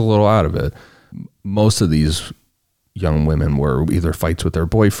 just a little out of it. Most of these young women were either fights with their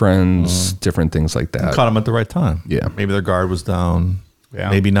boyfriends, different things like that. Caught them at the right time. Yeah. Maybe their guard was down. Yeah.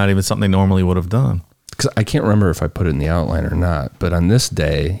 Maybe not even something they normally would have done. Because I can't remember if I put it in the outline or not, but on this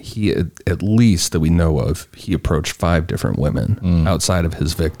day, he, at least that we know of, he approached 5 different women outside of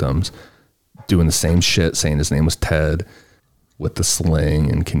his victims, doing the same shit, saying his name was Ted, with the sling,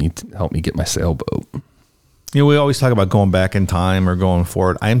 and can you help me get my sailboat? We always talk about going back in time or going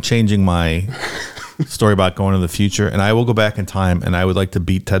forward. I am changing my story about going to the future, and I will go back in time, and I would like to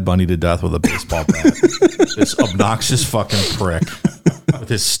beat Ted Bundy to death with a baseball bat. This obnoxious fucking prick with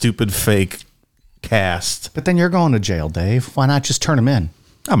his stupid fake cast. But then you're going to jail, Dave. Why not just turn him in?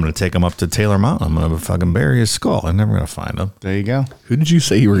 I'm going to take him up to Taylor Mountain. I'm going to fucking bury his skull. I'm never going to find him. There you go. Who did you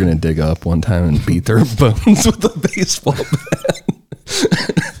say you were going to dig up one time and beat their bones with a baseball bat?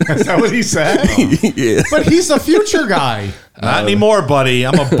 Is that what he said? Yeah. But he's a future guy. Not anymore, buddy.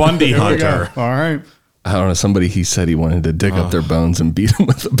 I'm a Bundy hunter. All right. I don't know. Somebody, he said he wanted to dig up their bones and beat them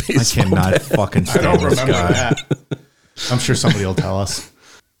with a I baseball cannot bat. fucking I don't stand this remember guy. that. I'm sure somebody will tell us.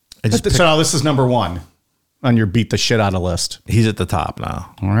 I just So now this is number 1 on your beat the shit out of list. He's at the top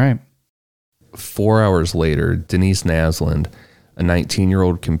now. All right. 4 hours later, Denise Naslund, a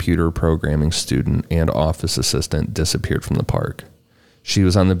 19-year-old computer programming student and office assistant, disappeared from the park. She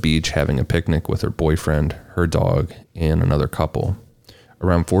was on the beach having a picnic with her boyfriend, her dog, and another couple.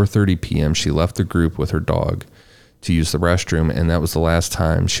 Around 4:30 p.m., she left the group with her dog to use the restroom, and that was the last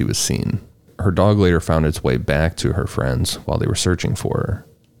time she was seen. Her dog later found its way back to her friends while they were searching for her.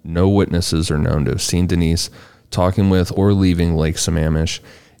 No witnesses are known to have seen Denise talking with or leaving Lake Sammamish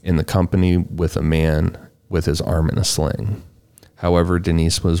in the company with a man with his arm in a sling. However,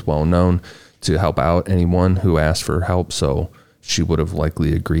 Denise was well known to help out anyone who asked for help, so she would have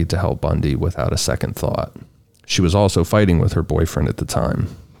likely agreed to help Bundy without a second thought. She was also fighting with her boyfriend at the time.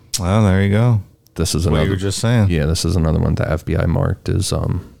 Well, there you go. This is What another. you were just saying. Yeah, this is another one the FBI marked as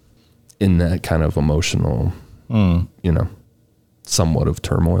in that kind of emotional, somewhat of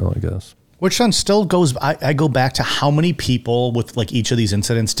turmoil, I guess. Which then still goes, I go back to how many people with like each of these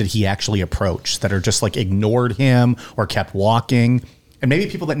incidents did he actually approach that are just like ignored him or kept walking? And maybe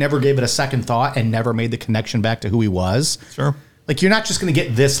people that never gave it a second thought and never made the connection back to who he was. Sure. Like, you're not just going to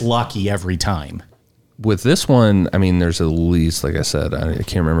get this lucky every time. With this one, I mean, there's at least, like I said, I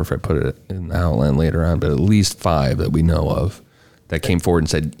can't remember if I put it in the outline later on, but at least 5 that we know of that came forward and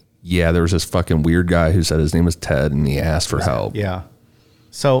said, yeah, there was this fucking weird guy who said his name was Ted and he asked for help. Yeah.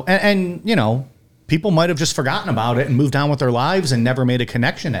 So, and people might have just forgotten about it and moved on with their lives and never made a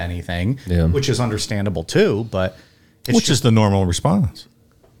connection to anything, Yeah. which is understandable too. But Which is the normal response.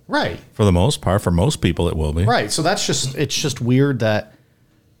 Right. For the most part, for most people, it will be. Right. So it's just weird that,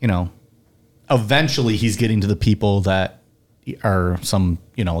 eventually he's getting to the people that are some,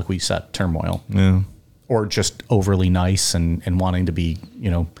 like we said, turmoil. Yeah. Or just overly nice and wanting to be,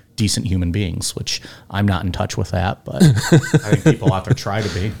 decent human beings, which I'm not in touch with that, but I think people out there try to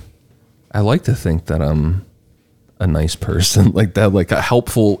be. I like to think that I'm a nice person, like that, like a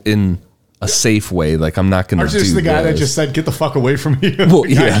helpful in a safe way. Like I'm not going to do just the guy this. that just said, "Get the fuck away from me." Well,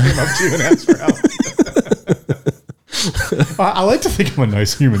 the guy yeah. came up to you and asked for help. I like to think I'm a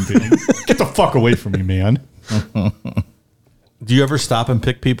nice human being. Get the fuck away from me, man. Do you ever stop and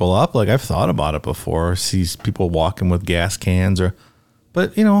pick people up? Like I've thought about it before. Sees people walking with gas cans,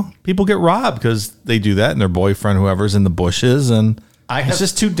 but people get robbed because they do that, and their boyfriend, whoever's in the bushes, and it's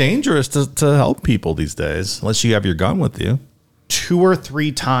just too dangerous to help people these days, unless you have your gun with you. 2 or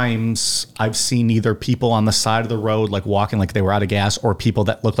 3 times I've seen either people on the side of the road, like walking like they were out of gas, or people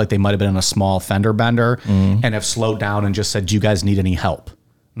that look like they might have been in a small fender bender and have slowed down and just said, "Do you guys need any help?"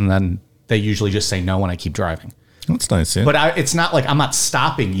 And then they usually just say no when I keep driving. That's nice, yeah. But it's not like I'm not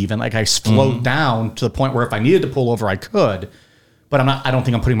stopping even. Like I slowed down to the point where if I needed to pull over, I could. But I don't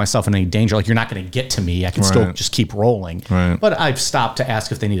think I'm putting myself in any danger. Like you're not going to get to me. I can still just keep rolling. Right. But I've stopped to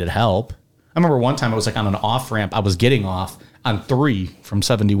ask if they needed help. I remember one time I was like on an off ramp. I was getting off on 3 from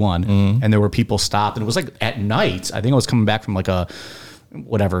 71, and there were people stopped. And it was like at night. I think I was coming back from like a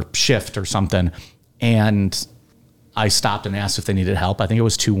whatever shift or something. And I stopped and asked if they needed help. I think it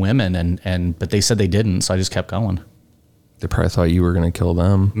was 2 women, but they said they didn't, so I just kept going. They probably thought you were going to kill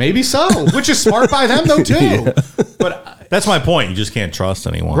them. Maybe so, which is smart by them though too. Yeah. But that's my point. You just can't trust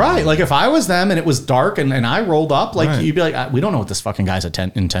anyone. Right. Like if I was them and it was dark and I rolled up, like you'd be like, we don't know what this fucking guy's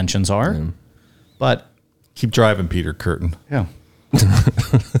intentions are. Yeah. But keep driving, Peter Curtin. Yeah. And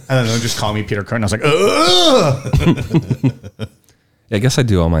then they'll just call me Peter Curtin. I was like, ugh. I guess I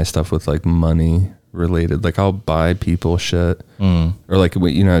do all my stuff with like money related. Like I'll buy people shit, or like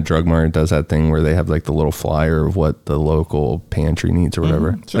Drug Mart does that thing where they have like the little flyer of what the local pantry needs or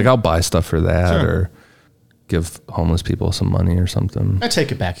whatever. Sure. Like I'll buy stuff for that, or give homeless people some money or something. I take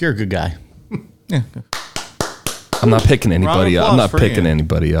it back. You're a good guy. Yeah. I'm not picking anybody up. I'm not picking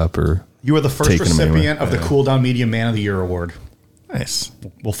anybody up or. You were the first recipient of the Cool Down Media Man of the Year award. Nice.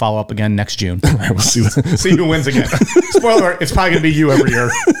 We'll follow up again next June. We'll see who wins again. Spoiler alert, it's probably going to be you every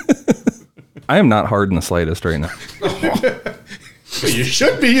year. I am not hard in the slightest right now. You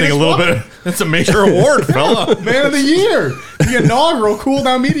should be. Think a little bit. That's a major award, fella. Man of the Year. The inaugural Cool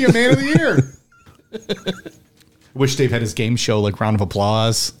Down Media Man of the Year. Wish Dave had his game show, like round of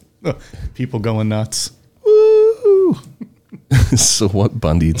applause. People going nuts. Woo! So what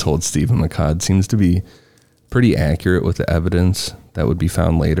Bundy told Stephen McCod seems to be pretty accurate with the evidence that would be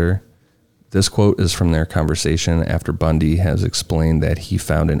found later. This quote is from their conversation after Bundy has explained that he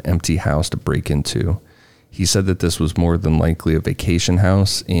found an empty house to break into. He said that this was more than likely a vacation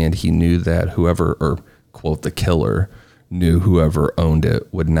house, and he knew that whoever, or quote, the killer, knew whoever owned it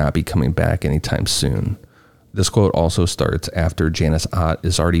would not be coming back anytime soon. This quote also starts after Janice Ott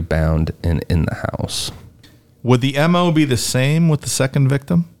is already bound and in the house. Would the MO be the same with the second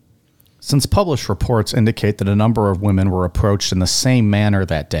victim? Since published reports indicate that a number of women were approached in the same manner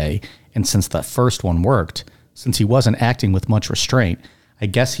that day, and since that first one worked, since he wasn't acting with much restraint, I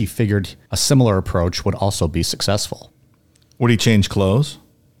guess he figured a similar approach would also be successful. Would he change clothes?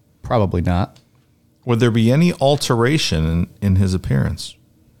 Probably not. Would there be any alteration in his appearance?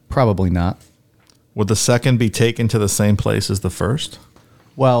 Probably not. Would the second be taken to the same place as the first?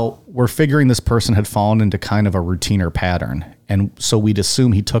 Well, we're figuring this person had fallen into kind of a routine or pattern, and so we'd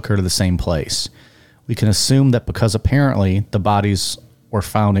assume he took her to the same place. We can assume that because apparently the bodies were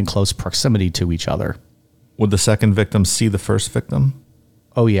found in close proximity to each other. Would the second victim see the first victim?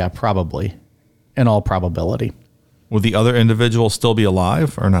 Oh yeah, probably. In all probability. Would the other individual still be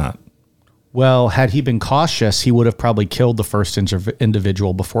alive or not? Well, had he been cautious, he would have probably killed the first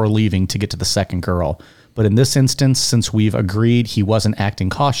individual before leaving to get to the second girl. But in this instance, since we've agreed he wasn't acting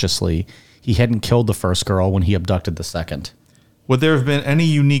cautiously, he hadn't killed the first girl when he abducted the second. Would there have been any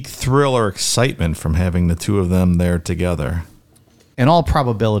unique thrill or excitement from having the two of them there together? In all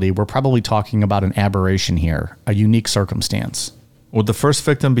probability, we're probably talking about an aberration here, a unique circumstance. Would the first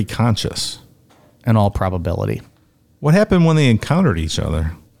victim be conscious? In all probability. What happened when they encountered each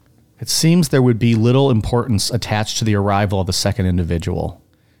other? It seems there would be little importance attached to the arrival of the second individual.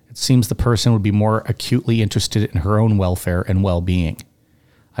 It seems the person would be more acutely interested in her own welfare and well-being.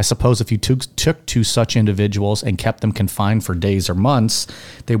 I suppose if you took 2 such individuals and kept them confined for days or months,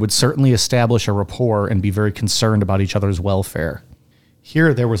 they would certainly establish a rapport and be very concerned about each other's welfare.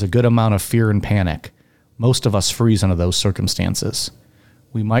 Here there was a good amount of fear and panic. Most of us freeze under those circumstances.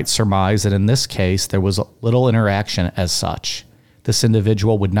 We might surmise that in this case, there was little interaction as such. This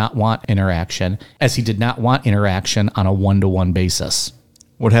individual would not want interaction, as he did not want interaction on a one-to-one basis.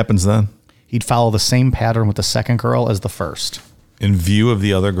 What happens then? He'd follow the same pattern with the second girl as the first. In view of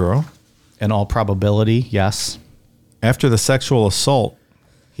the other girl? In all probability, yes. After the sexual assault,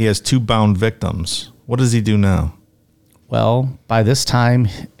 he has 2 bound victims. What does he do now? Well, by this time,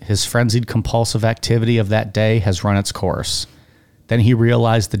 his frenzied compulsive activity of that day has run its course. Then he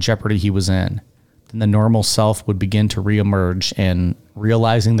realized the jeopardy he was in. Then the normal self would begin to reemerge and,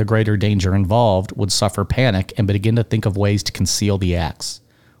 realizing the greater danger involved, would suffer panic and begin to think of ways to conceal the acts,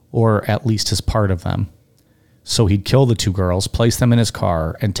 or at least his part of them. So he'd kill the 2 girls, place them in his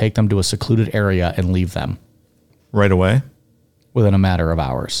car, and take them to a secluded area and leave them. Right away? Within a matter of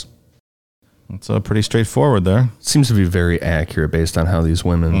hours. That's pretty straightforward there. Seems to be very accurate based on how these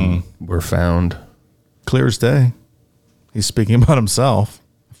women were found. Clear as day. He's speaking about himself.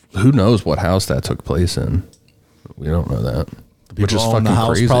 Who knows what house that took place in? We don't know that. Which is fucking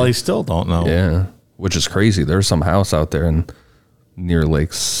crazy. Probably still don't know. Yeah, which is crazy. There's some house out there near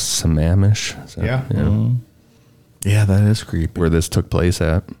Lake Sammamish. Yeah. Yeah, that is creepy. Where this took place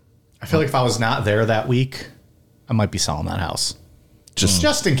at. I feel like if I was not there that week, I might be selling that house.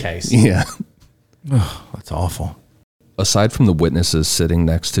 Just in case. Yeah. Oh, that's awful. Aside from the witnesses sitting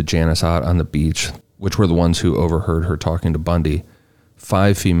next to Janice Ott on the beach, which were the ones who overheard her talking to Bundy,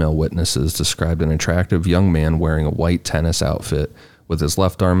 5 female witnesses described an attractive young man wearing a white tennis outfit with his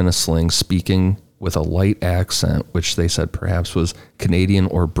left arm in a sling, speaking with a light accent, which they said perhaps was Canadian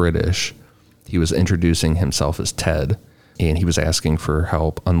or British. He was introducing himself as Ted, and he was asking for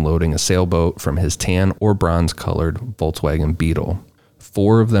help unloading a sailboat from his tan or bronze-colored Volkswagen Beetle.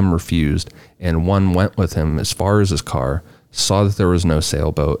 4 of them refused, and one went with him as far as his car, saw that there was no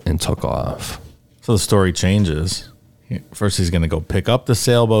sailboat, and took off. So the story changes. First he's going to go pick up the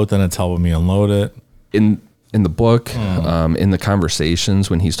sailboat, then it's helping me unload it. In the book, in the conversations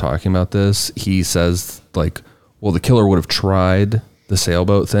when he's talking about this, he says, like, well, the killer would have tried the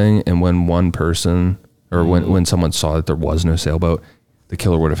sailboat thing, and when one person, or when someone saw that there was no sailboat, the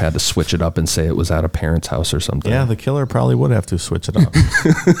killer would have had to switch it up and say it was at a parent's house or something. Yeah, the killer probably would have to switch it up.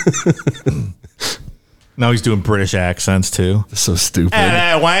 Now he's doing British accents, too. So stupid.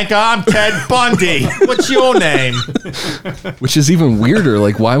 Hey, wank, I'm Ted Bundy. What's your name? Which is even weirder.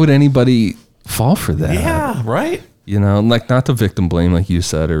 Like, why would anybody fall for that? Yeah, right? You know, like, not the victim blame, like you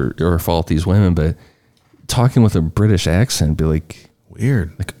said, or fault these women, but talking with a British accent, be like,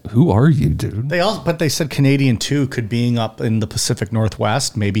 weird. Like, who are you, dude? But they said Canadian too. Could being up in the Pacific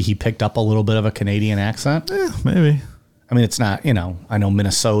Northwest, maybe he picked up a little bit of a Canadian accent. Yeah, maybe. I mean, it's not. I know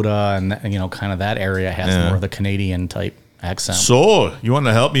Minnesota and kind of that area has more of the Canadian type accent. So you want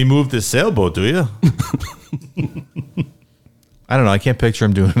to help me move this sailboat, do you? I don't know. I can't picture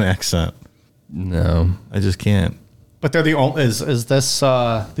him doing an accent. No, I just can't. But they're the only. Is this? These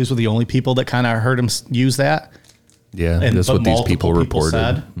were the only people that kind of heard him use that. Yeah, that's what these people reported.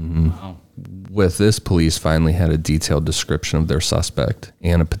 Said. Mm-hmm. Wow. With this, police finally had a detailed description of their suspect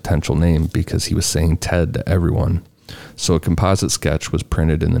and a potential name because he was saying Ted to everyone. So a composite sketch was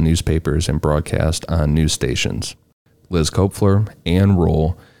printed in the newspapers and broadcast on news stations. Liz Kopfler, Ann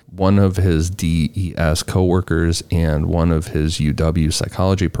Roll, one of his DES coworkers, and one of his UW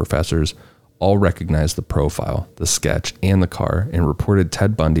psychology professors all recognized the profile, the sketch, and the car and reported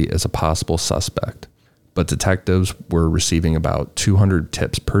Ted Bundy as a possible suspect. But detectives were receiving about 200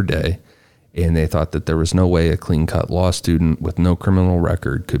 tips per day, and they thought that there was no way a clean-cut law student with no criminal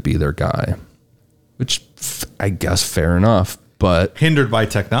record could be their guy. Which, I guess, fair enough, but... hindered by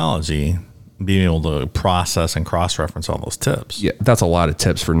technology, being able to process and cross-reference all those tips. Yeah, that's a lot of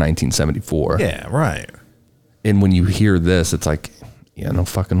tips for 1974. Yeah, right. And when you hear this, it's like, yeah, no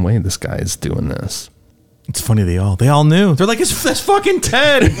fucking way this guy is doing this. It's funny, they all knew. They're like, that's fucking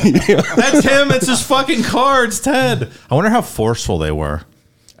Ted. Yeah. That's him. It's his fucking car. It's Ted. I wonder how forceful they were.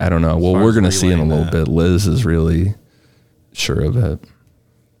 I don't know. Well, we're going to see in a little bit. Liz is really sure of it.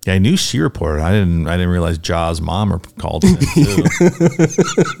 Yeah, I knew she reported. I didn't realize Jaws' mom called him too.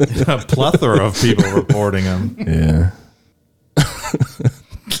 A plethora of people reporting him. Yeah.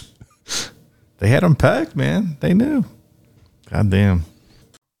 They had him pegged, man. They knew. God damn.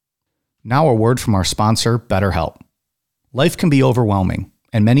 Now a word from our sponsor, BetterHelp. Life can be overwhelming,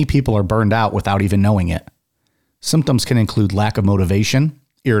 and many people are burned out without even knowing it. Symptoms can include lack of motivation,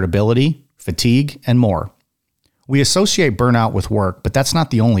 irritability, fatigue, and more. We associate burnout with work, but that's not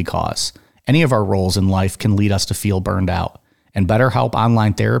the only cause. Any of our roles in life can lead us to feel burned out, and BetterHelp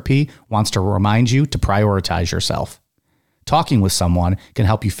Online Therapy wants to remind you to prioritize yourself. Talking with someone can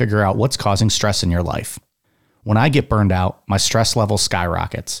help you figure out what's causing stress in your life. When I get burned out, my stress level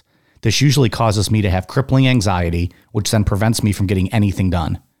skyrockets. This usually causes me to have crippling anxiety, which then prevents me from getting anything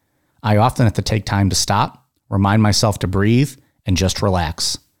done. I often have to take time to stop, remind myself to breathe, and just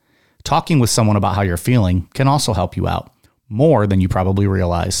relax. Talking with someone about how you're feeling can also help you out, more than you probably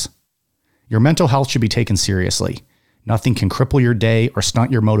realize. Your mental health should be taken seriously. Nothing can cripple your day or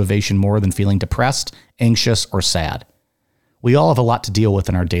stunt your motivation more than feeling depressed, anxious, or sad. We all have a lot to deal with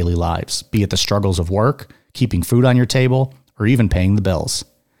in our daily lives, be it the struggles of work, keeping food on your table, or even paying the bills.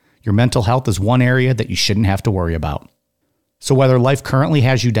 Your mental health is one area that you shouldn't have to worry about. So whether life currently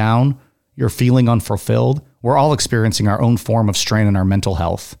has you down, you're feeling unfulfilled, we're all experiencing our own form of strain on our mental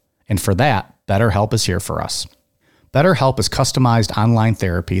health. And for that, BetterHelp is here for us. BetterHelp is customized online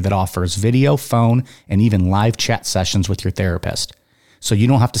therapy that offers video, phone, and even live chat sessions with your therapist. So you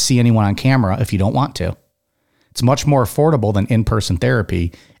don't have to see anyone on camera if you don't want to. It's much more affordable than in-person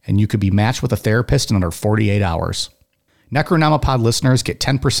therapy, and you could be matched with a therapist in under 48 hours. Necronomipod listeners get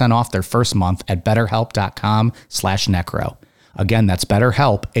 10% off their first month at betterhelp.com/necro. Again, that's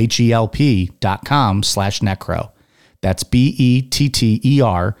BetterHelp, HELP.com/necro. That's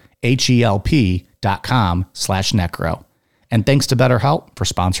BetterHelp.com/necro. And thanks to BetterHelp for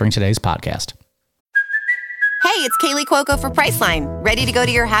sponsoring today's podcast. Hey, it's Kaylee Cuoco for Priceline. Ready to go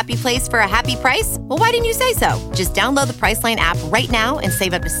to your happy place for a happy price? Well, why didn't you say so? Just download the Priceline app right now and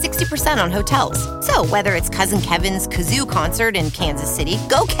save up to 60% on hotels. So whether it's Cousin Kevin's Kazoo Concert in Kansas City,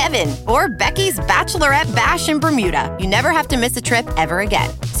 go Kevin, or Becky's Bachelorette Bash in Bermuda, you never have to miss a trip ever again.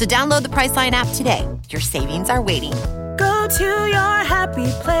 So download the Priceline app today. Your savings are waiting. Go to your happy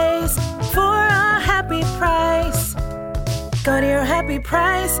place for a happy price. Go to your happy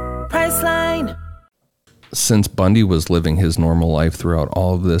price, Priceline. Since Bundy was living his normal life throughout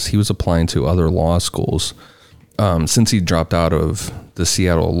all of this, he was applying to other law schools. Since he dropped out of the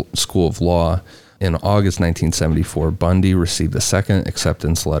Seattle School of Law in August 1974, Bundy received a second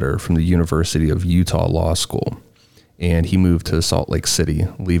acceptance letter from the University of Utah Law School, and he moved to Salt Lake City,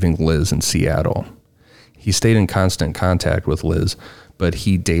 leaving Liz in Seattle. He stayed in constant contact with Liz, but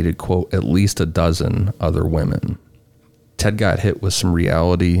he dated, quote, at least a dozen other women. Ted got hit with some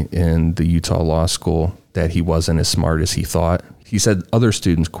reality in the Utah Law School that he wasn't as smart as he thought. He said other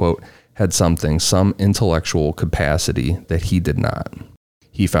students, quote, had some intellectual capacity that he did not.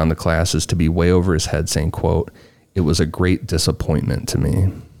 He found the classes to be way over his head, saying, quote, it was a great disappointment to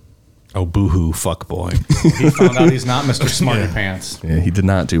me. Oh, boo-hoo, fuck boy. He found out he's not Mr. Smarty Pants. Yeah, he did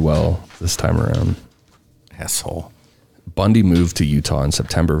not do well this time around. Asshole. Bundy moved to Utah in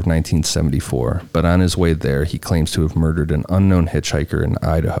September of 1974, but on his way there, he claims to have murdered an unknown hitchhiker in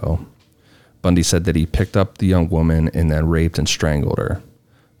Idaho. Bundy said that he picked up the young woman and then raped and strangled her.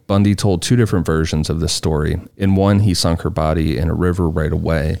 Bundy told two different versions of this story. In one, he sunk her body in a river right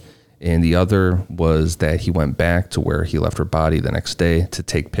away, and the other was that he went back to where he left her body the next day to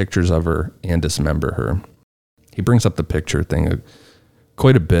take pictures of her and dismember her. He brings up the picture thing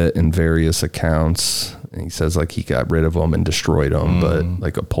quite a bit in various accounts. And he says like he got rid of them and destroyed them, but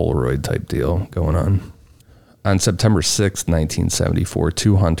like a Polaroid type deal going on. On September 6, 1974,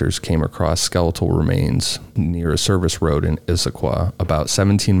 two hunters came across skeletal remains near a service road in Issaquah, about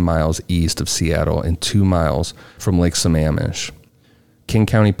 17 miles east of Seattle and 2 miles from Lake Sammamish. King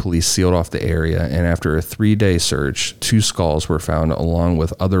County Police sealed off the area, and after a 3-day search, 2 skulls were found along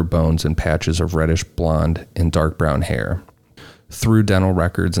with other bones and patches of reddish blonde and dark brown hair. Through dental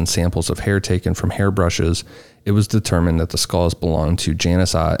records and samples of hair taken from hairbrushes, it was determined that the skulls belonged to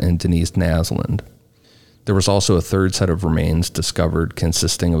Janice Ott and Denise Naslund. There was also a third set of remains discovered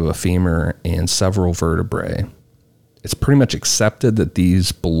consisting of a femur and several vertebrae. It's pretty much accepted that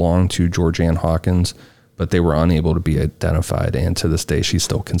these belong to Georgianne Hawkins, but they were unable to be identified, and to this day she's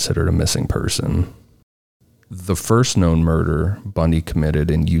still considered a missing person. The first known murder Bundy committed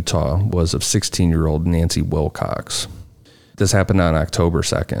in Utah was of 16-year-old Nancy Wilcox. This happened on October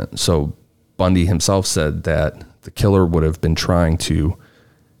 2nd, so Bundy himself said that the killer would have been trying to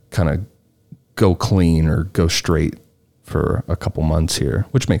kind of go clean or go straight for a couple months here,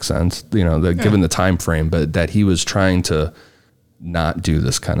 which makes sense, given the time frame, but that he was trying to not do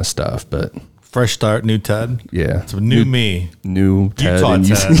this kind of stuff. But fresh start, new Ted. Yeah. It's a new me. New Ted. Utah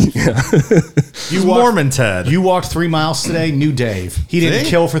Ted. Yeah. You Mormon Ted. You walked 3 miles today, new Dave. He didn't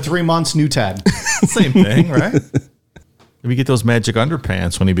kill for 3 months, new Ted. Same thing, right? Maybe get those magic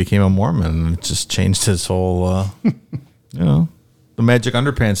underpants when he became a Mormon. It just changed his whole, the magic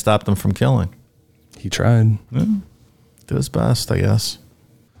underpants stopped him from killing. He tried. Yeah. Did his best, I guess.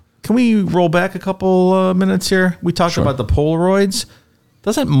 Can we roll back a couple minutes here? We talked about the Polaroids.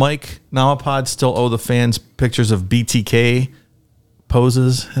 Doesn't Mike Namapod still owe the fans pictures of BTK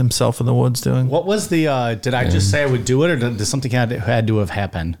poses himself in the woods doing? What was the, did I just say I would do it, or did something had to have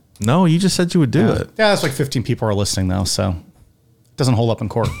happened? No, you just said you would do it. Yeah, that's like 15 people are listening, though, so it doesn't hold up in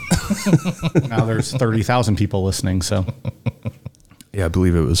court. Now there's 30,000 people listening, so. Yeah, I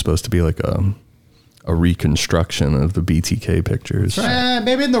believe it was supposed to be like a reconstruction of the BTK pictures.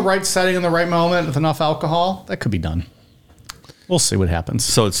 Maybe in the right setting, in the right moment, with enough alcohol, that could be done. We'll see what happens.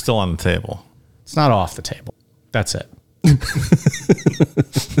 So it's still on the table. It's not off the table. That's it.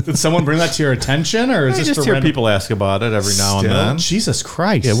 Did someone bring that to your attention, or is I this just hear people ask about it every now and then? Jesus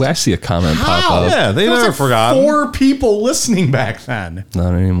Christ! Yeah, I see a comment pop up. Yeah, they never forgot. 4 people listening back then.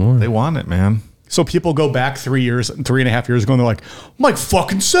 Not anymore. They want it, man. So people go back 3.5 years ago, and they're like, "Mike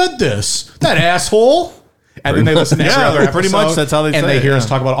fucking said this, that asshole." And then they listen to every other episode. Pretty much that's how they say it. And they hear us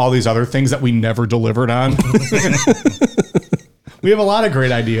talk about all these other things that we never delivered on. We have a lot of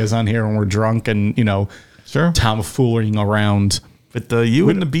great ideas on here when we're drunk and, tomfooling around. But you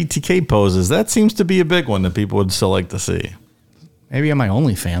and the BTK poses, that seems to be a big one that people would still like to see. Maybe on my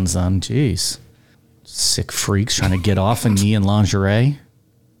OnlyFans then. Jeez. Sick freaks trying to get off in knee and lingerie.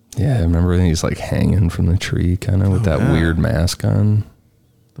 Yeah, I remember he's like hanging from the tree kind of with that weird mask on.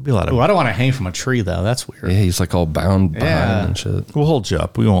 There'll be a lot of. I don't want to hang from a tree, though. That's weird. Yeah, he's like all bound by him and shit. We'll hold you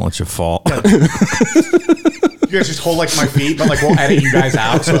up. We won't let you fall. You guys just hold like my feet, but like we'll edit you guys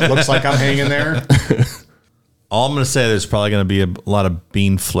out so it looks like I'm hanging there. All I'm going to say, there's probably going to be a lot of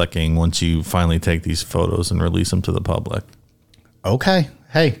bean flicking once you finally take these photos and release them to the public. Okay.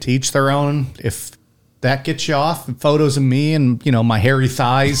 Hey, to each their own. If that gets you off, photos of me and, my hairy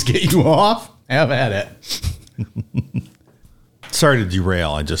thighs get you off, have at it. Sorry to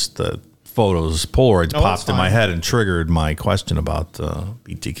derail. I just, the photos, Polaroids popped in my head and triggered my question about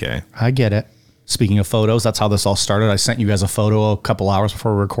BTK. I get it. Speaking of photos, that's how this all started. I sent you guys a photo a couple hours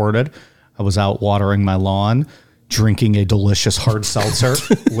before we recorded. I was out watering my lawn, drinking a delicious hard seltzer,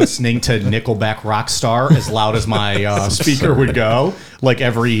 listening to Nickelback Rockstar as loud as my speaker would go, like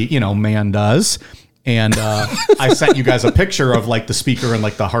every, man does. And I sent you guys a picture of like the speaker and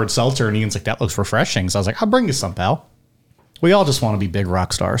like the hard seltzer, and Ian's like, that looks refreshing. So I was like, I'll bring you some, pal. We all just want to be big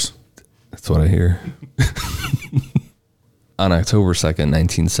rock stars. That's what I hear. On October 2nd,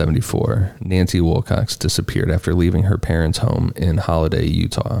 1974, Nancy Wilcox disappeared after leaving her parents' home in Holiday,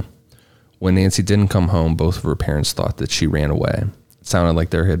 Utah. When Nancy didn't come home, both of her parents thought that she ran away. It sounded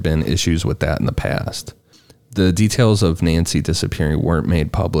like there had been issues with that in the past. The details of Nancy disappearing weren't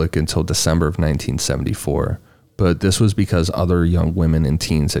made public until December of 1974, but this was because other young women and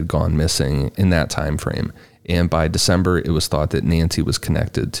teens had gone missing in that time frame, and by December, it was thought that Nancy was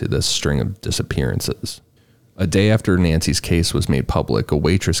connected to this string of disappearances. A day after Nancy's case was made public, a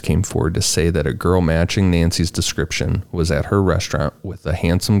waitress came forward to say that a girl matching Nancy's description was at her restaurant with a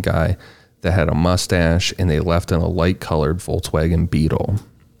handsome guy that had a mustache, and they left in a light-colored Volkswagen Beetle.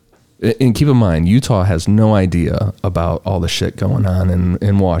 And keep in mind, Utah has no idea about all the shit going on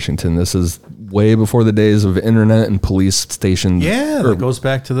in Washington. This is way before the days of internet and police stations. Yeah, that goes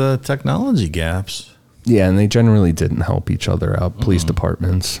back to the technology gaps. Yeah, and they generally didn't help each other out, police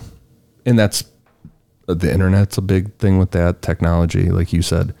departments. And that's, the internet's a big thing with that, technology, like you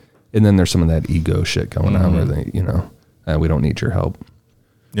said. And then there's some of that ego shit going on where they, we don't need your help.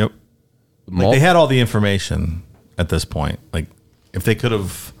 Yep. Like they had all the information at this point. Like if they could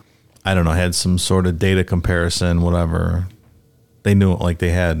have, I don't know, had some sort of data comparison, whatever, they knew like they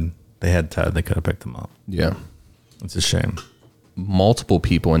had Ted, they could have picked him up. Yeah. It's a shame. Multiple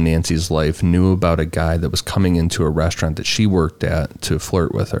people in Nancy's life knew about a guy that was coming into a restaurant that she worked at to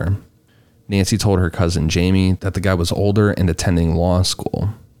flirt with her. Nancy told her cousin Jamie that the guy was older and attending law school.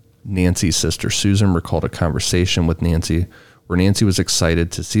 Nancy's sister Susan recalled a conversation with Nancy where Nancy was excited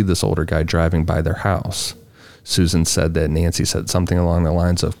to see this older guy driving by their house. Susan said that Nancy said something along the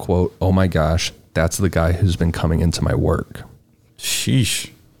lines of, quote, "Oh my gosh, that's the guy who's been coming into my work."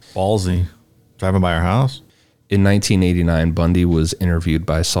 Sheesh. Ballsy. Driving by our house? In 1989, Bundy was interviewed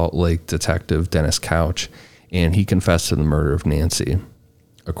by Salt Lake detective Dennis Couch, and he confessed to the murder of Nancy.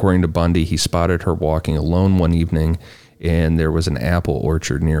 According to Bundy, he spotted her walking alone one evening, and there was an apple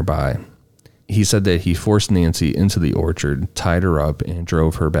orchard nearby. He said that he forced Nancy into the orchard, tied her up, and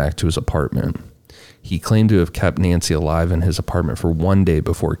drove her back to his apartment. He claimed to have kept Nancy alive in his apartment for 1 day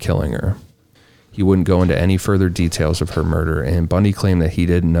before killing her. He wouldn't go into any further details of her murder, and Bundy claimed that he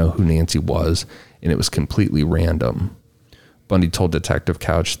didn't know who Nancy was, and it was completely random. Bundy told Detective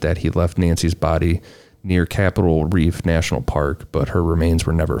Couch that he left Nancy's body near Capitol Reef National Park, but her remains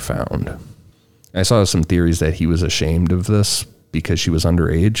were never found. I saw some theories that he was ashamed of this because she was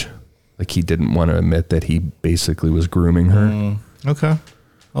underage. Like he didn't want to admit that he basically was grooming her. Okay.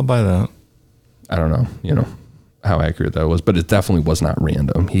 I'll buy that. I don't know, how accurate that was, but it definitely was not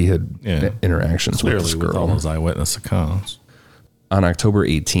random. He had interactions with this girl. With all those eyewitness accounts. On October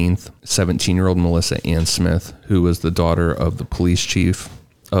 18th, 17-year-old Melissa Ann Smith, who was the daughter of the police chief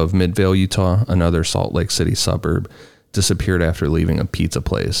of Midvale, Utah, another Salt Lake City suburb, disappeared after leaving a pizza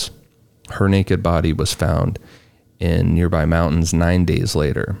place. Her naked body was found in nearby mountains 9 days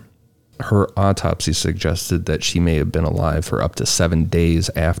later. Her autopsy suggested that she may have been alive for up to 7 days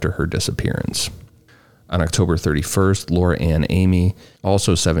after her disappearance. On October 31st, Laura Ann Amy,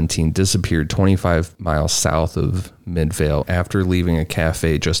 also 17, disappeared 25 miles south of Midvale after leaving a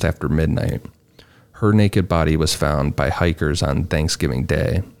cafe just after midnight. Her naked body was found by hikers on Thanksgiving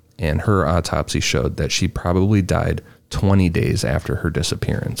Day, and her autopsy showed that she probably died 20 days after her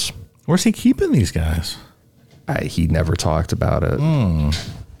disappearance. Where's he keeping these guys? He never talked about it.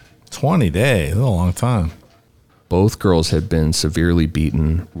 20 days. That's a long time. Both girls had been severely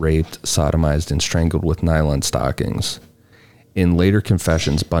beaten, raped, sodomized, and strangled with nylon stockings. In later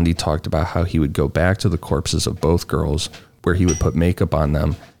confessions, Bundy talked about how he would go back to the corpses of both girls, where he would put makeup on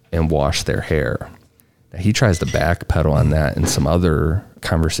them and wash their hair. Now, he tries to backpedal on that in some other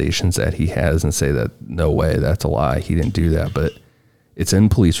conversations that he has and say that, no way, that's a lie. He didn't do that, but it's in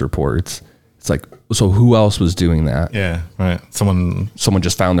police reports. It's like, so who else was doing that? Yeah, right. Someone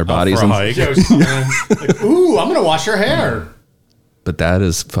just found their bodies. For a hike. Like, ooh, I'm going to wash your hair. But that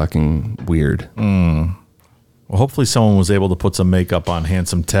is fucking weird. Well, hopefully someone was able to put some makeup on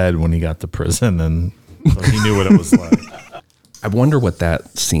Handsome Ted when he got to prison, and so he knew what it was like. I wonder what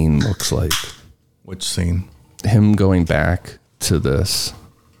that scene looks like. Which scene? Him going back to this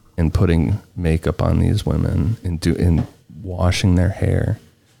and putting makeup on these women and washing their hair.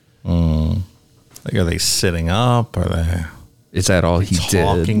 Like, are they sitting up? Are they? Is that all he did?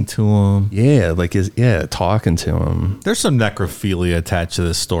 Talking to him? Yeah, talking to him. There's some necrophilia attached to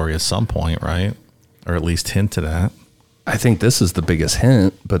this story at some point, right? Or at least hinted at. I think this is the biggest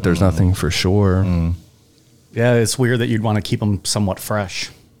hint, but there's nothing for sure. Yeah, it's weird that you'd want to keep them somewhat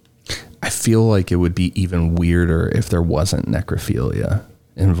fresh. I feel like it would be even weirder if there wasn't necrophilia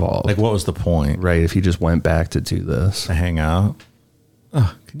involved. Like, what was the point? Right, if he just went back to do this. To hang out?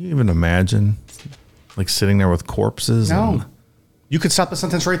 Can you even imagine? Like, sitting there with corpses? No. You could stop the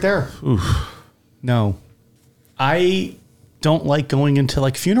sentence right there. Oof. No. I don't like going into,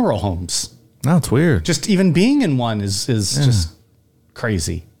 like, funeral homes. No, it's weird. Just even being in one is just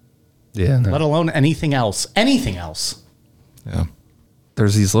crazy. Yeah. No. Let alone anything else. Anything else. Yeah.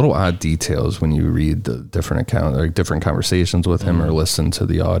 There's these little odd details when you read the different accounts, like different conversations with him or listen to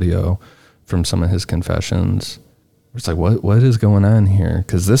the audio from some of his confessions. It's like, what is going on here?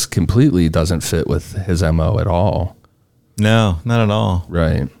 Because this completely doesn't fit with his MO at all. No, not at all.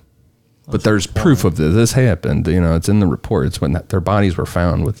 Right. But there's proof of this. This happened. You know, it's in the reports when their bodies were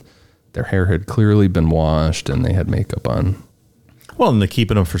found with their hair had clearly been washed and they had makeup on. Well, and they're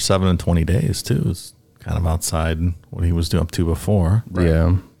keeping him for 7 and 20 days, too. It's kind of outside what he was doing up to before. Right.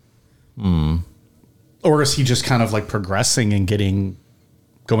 Yeah. Or is he just kind of like progressing and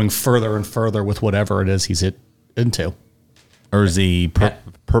going further and further with whatever it is he's into? Or is he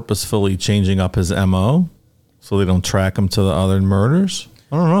purposefully changing up his MO so they don't track him to the other murders?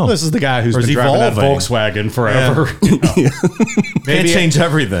 I don't know. This is the guy who's been driving that Volkswagen forever. Yeah. Can't change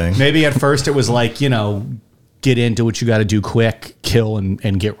everything. Maybe at first it was like, get into what you got to do quick, kill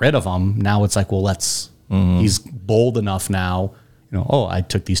and get rid of them. Now it's like, well, he's bold enough now. I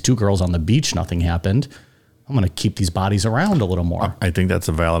took these 2 girls on the beach. Nothing happened. I'm going to keep these bodies around a little more. I think that's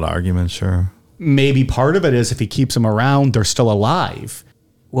a valid argument. Sure. Maybe part of it is if he keeps them around, they're still alive.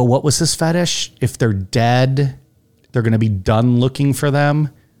 Well, what was his fetish? If they're dead, they're going to be done looking for them,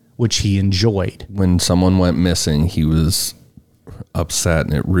 which he enjoyed. When someone went missing, he was upset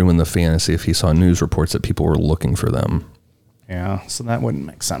and it ruined the fantasy if he saw news reports that people were looking for them. Yeah, so that wouldn't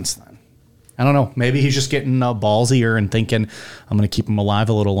make sense then. I don't know. Maybe he's just getting ballsier and thinking, I'm going to keep him alive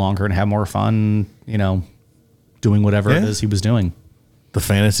a little longer and have more fun, doing whatever it is he was doing. The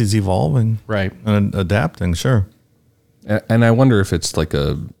fantasy's evolving. Right. And adapting, sure. And I wonder if it's like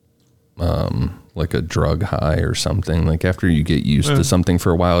a drug high or something. Like after you get used to something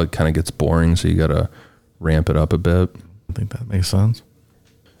for a while, it kind of gets boring. So you got to ramp it up a bit. I think that makes sense.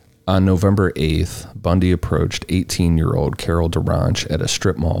 On November 8th, Bundy approached 18-year-old Carol DeRanch at a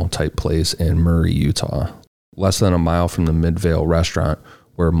strip mall type place in Murray, Utah, less than a mile from the Midvale restaurant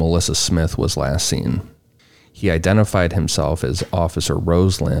where Melissa Smith was last seen. He identified himself as Officer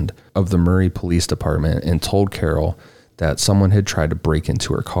Roseland of the Murray Police Department and told Carol that someone had tried to break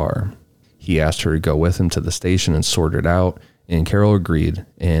into her car. He asked her to go with him to the station and sort it out, and Carol agreed,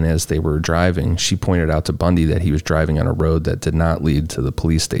 and as they were driving, she pointed out to Bundy that he was driving on a road that did not lead to the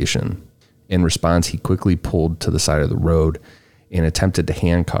police station. In response, he quickly pulled to the side of the road and attempted to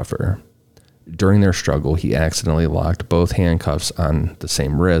handcuff her. During their struggle, he accidentally locked both handcuffs on the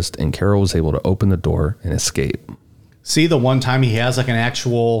same wrist, and Carol was able to open the door and escape. See, the one time he has like an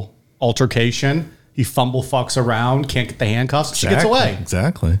actual altercation, he fumble fucks around, can't get the handcuffs, she gets away.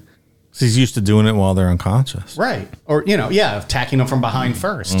 Exactly. He's used to doing it while they're unconscious. Right. Or, attacking them from behind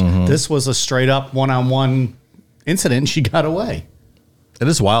first. Mm-hmm. This was a straight up one-on-one incident, and she got away. It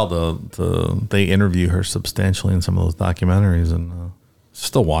is wild, they interview her substantially in some of those documentaries, and it's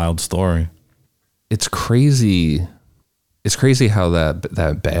just a wild story. It's crazy. It's crazy how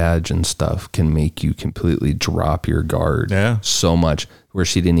that badge and stuff can make you completely drop your guard so much, where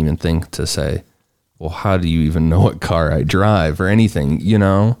she didn't even think to say, well, how do you even know what car I drive or anything,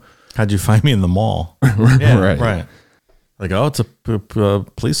 How'd you find me in the mall? Right. Like, oh, it's a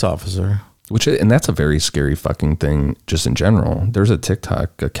police officer. And that's a very scary fucking thing just in general. There's a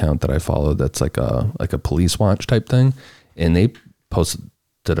TikTok account that I follow that's like a police watch type thing. And they posted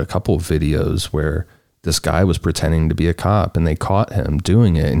a couple of videos where this guy was pretending to be a cop and they caught him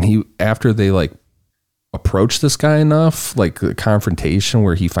doing it. And after they like approached this guy enough, like the confrontation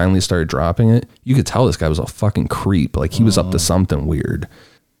where he finally started dropping it, you could tell this guy was a fucking creep. Like he was up to something weird.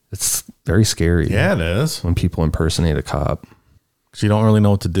 It's very scary. Yeah, it is. When people impersonate a cop. Because you don't really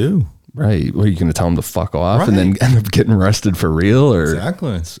know what to do. Right. Well, are you going to tell him to fuck off and then end up getting arrested for real? Or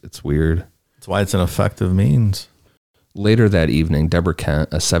exactly. It's weird. That's why it's an effective means. Later that evening, Deborah Kent,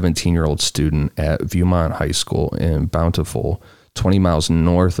 a 17-year-old student at Viewmont High School in Bountiful, 20 miles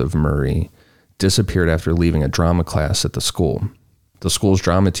north of Murray, disappeared after leaving a drama class at the school. The school's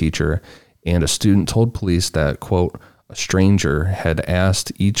drama teacher and a student told police that, quote, a stranger had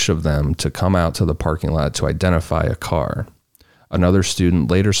asked each of them to come out to the parking lot to identify a car. Another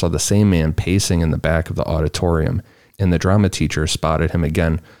student later saw the same man pacing in the back of the auditorium, and the drama teacher spotted him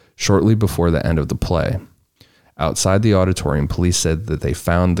again shortly before the end of the play. Outside the auditorium, police said that they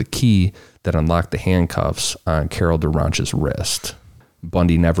found the key that unlocked the handcuffs on Carol DeRonch's wrist.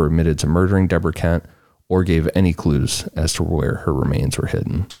 Bundy never admitted to murdering Deborah Kent or gave any clues as to where her remains were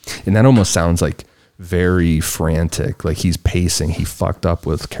hidden. And that almost sounds like very frantic, like he's pacing. He fucked up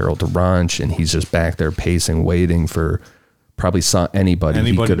with Carol DeRonch, and he's just back there pacing, waiting for probably anybody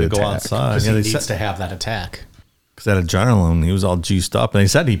he could to attack. Go outside. Because he needs to have that attack. Because that adrenaline, he was all juiced up. And they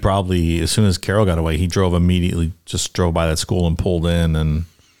said he probably, as soon as Carol got away, he drove by that school and pulled in, and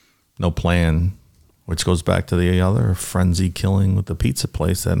no plan, which goes back to the other frenzy killing with the pizza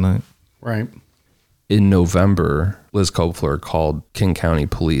place that night. Right. In November, Liz Kopfler called King County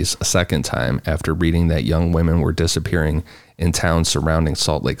Police a second time after reading that young women were disappearing in towns surrounding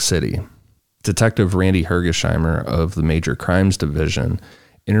Salt Lake City. Detective Randy Hergesheimer of the Major Crimes Division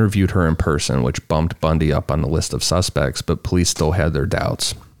interviewed her in person, which bumped Bundy up on the list of suspects, but police still had their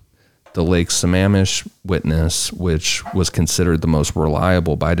doubts. The Lake Sammamish witness, which was considered the most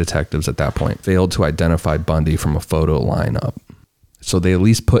reliable by detectives at that point, failed to identify Bundy from a photo lineup. So they at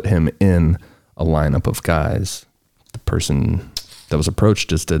least put him in a lineup of guys. The person that was approached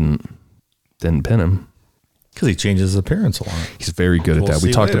just didn't pin him. Because he changes his appearance a lot. He's very good at that.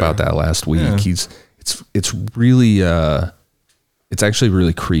 We talked about that last week. Yeah. It's really it's actually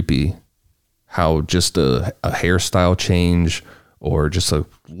really creepy how just a hairstyle change or just a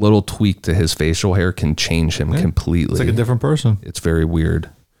little tweak to his facial hair can change him completely. It's like a different person. It's very weird.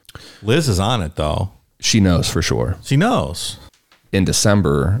 Liz is on it, though. She knows for sure. She knows. In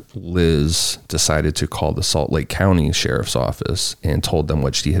December, Liz decided to call the Salt Lake County Sheriff's Office and told them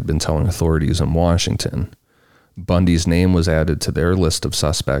what she had been telling authorities in Washington. Bundy's name was added to their list of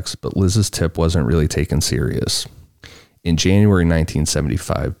suspects, but Liz's tip wasn't really taken serious. In January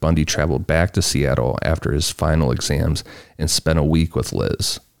 1975, Bundy traveled back to Seattle after his final exams and spent a week with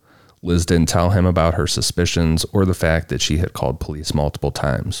Liz. Liz didn't tell him about her suspicions or the fact that she had called police multiple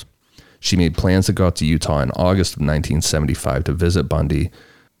times. She made plans to go out to Utah in August of 1975 to visit Bundy,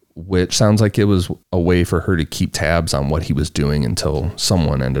 which sounds like it was a way for her to keep tabs on what he was doing until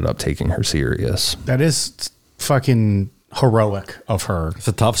someone ended up taking her serious. That is fucking heroic of her. It's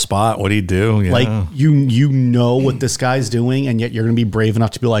a tough spot. What do you do? Yeah. Like, you know what this guy's doing, and yet you're going to be brave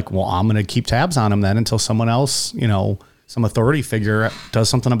enough to be like, well, I'm going to keep tabs on him then until someone else, some authority figure does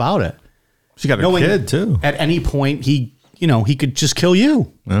something about it. She got a kid, too. At any point, he could just kill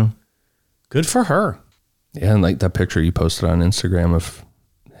you. Yeah. Good for her. Yeah, and like that picture you posted on Instagram of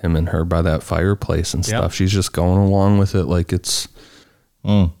him and her by that fireplace and stuff. Yep. She's just going along with it like it's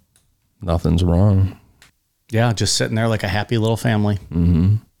nothing's wrong. Yeah, just sitting there like a happy little family.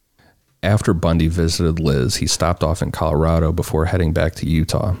 Mm-hmm. After Bundy visited Liz, he stopped off in Colorado before heading back to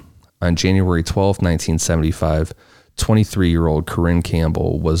Utah. On January 12, 1975, 23-year-old Corinne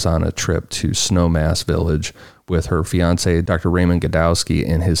Campbell was on a trip to Snowmass Village with her fiance, Dr. Raymond Godowski,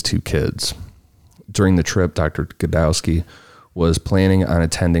 and his 2 kids. During the trip, Dr. Godowski was planning on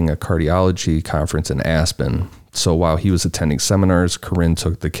attending a cardiology conference in Aspen. So while he was attending seminars, Corinne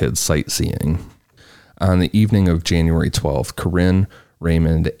took the kids sightseeing. On the evening of January 12th, Corinne,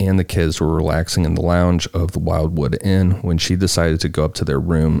 Raymond, and the kids were relaxing in the lounge of the Wildwood Inn when she decided to go up to their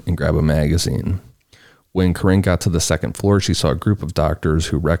room and grab a magazine. When Corinne got to the second floor, she saw a group of doctors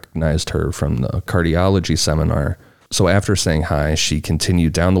who recognized her from the cardiology seminar. So after saying hi, she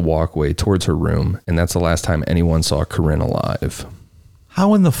continued down the walkway towards her room, and that's the last time anyone saw Corinne alive.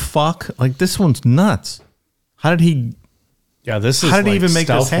 How in the fuck? Like, this one's nuts. How did he... Yeah, this is how did like he even make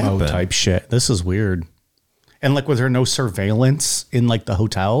this stealth mode happen? type shit. This is weird. And like, was there no surveillance in like the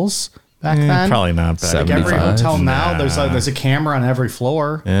hotels back then? Probably not back Like then. every hotel now, there's a camera on every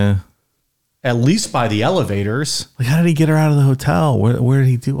floor. Yeah. At least by the elevators. Like, how did he get her out of the hotel? Where did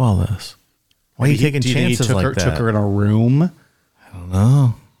he do all this? Why are you taking Do you think chances he took like her, that? Took her in a room, I don't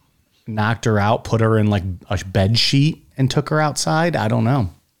know. knocked her out, put her in like a bed sheet, and took her outside. I don't know.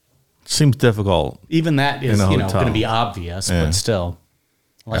 Seems difficult. Even that is, In a going hotel. to be obvious, Yeah. but still,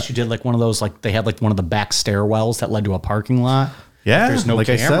 unless you did like one of those, like they had like one of the back stairwells that led to a parking lot. Yeah, If there's no like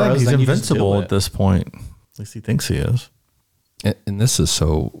I cameras, said, he's then you just do invincible it. at this point. At least he thinks he is. And this is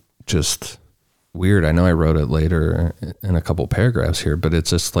so just weird. I know I wrote it later in a couple paragraphs here, but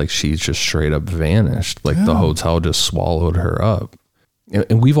it's just like she's just straight up vanished. Like the hotel just swallowed her up.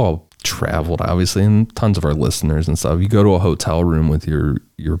 And we've all traveled, obviously, and tons of our listeners and stuff. You go to a hotel room with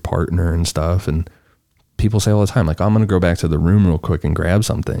your partner and stuff, and people say all the time, like, I'm going to go back to the room real quick and grab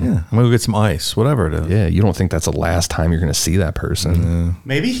something. Yeah, I'm going to go get some ice, whatever it is. Yeah, you don't think that's the last time you're going to see that person.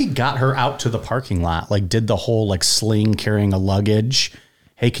 Maybe he got her out to the parking lot, like did the whole like sling carrying a luggage.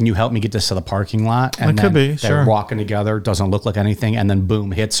 Hey, can you help me get this to the parking lot? And That could then be, they're sure. walking together, doesn't look like anything, and then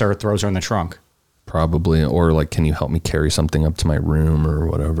boom, hits her, throws her in the trunk. Probably. Or like, can you help me carry something up to my room or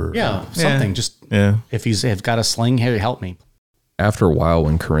whatever? Yeah, something. Just if he's got a sling, hey, help me. After a while,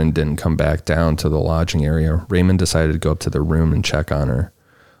 when Corinne didn't come back down to the lodging area, Raymond decided to go up to their room and check on her.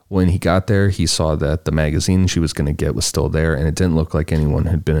 When he got there, he saw that the magazine she was going to get was still there, and it didn't look like anyone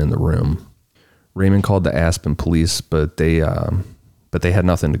had been in the room. Raymond called the Aspen police, but they had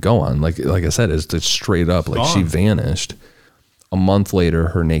nothing to go on. Like I said, it's straight up, like she vanished. A month later,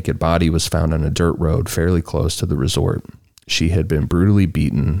 her naked body was found on a dirt road fairly close to the resort. She had been brutally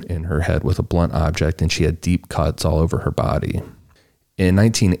beaten in her head with a blunt object, and she had deep cuts all over her body. In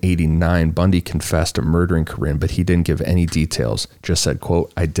 1989, Bundy confessed to murdering Corinne, but he didn't give any details, just said,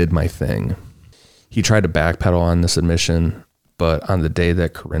 quote, "I did my thing." He tried to backpedal on this admission, but on the day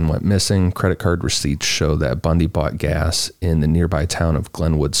that Corinne went missing, credit card receipts show that Bundy bought gas in the nearby town of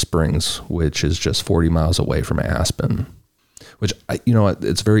Glenwood Springs, which is just 40 miles away from Aspen. Which, you know,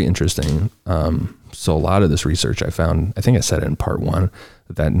 it's very interesting. So a lot of this research I found, I think I said it in part one,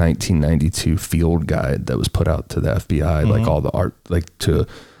 that 1992 field guide that was put out to the FBI, like all the art, like to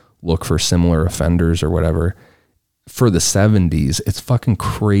look for similar offenders or whatever. For the 70s, it's fucking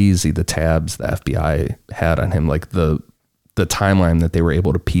crazy the tabs the FBI had on him, like the timeline that they were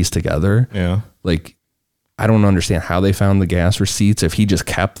able to piece together. Yeah. Like, I don't understand how they found the gas receipts, if he just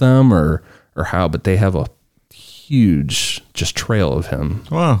kept them or how, but they have a huge just trail of him.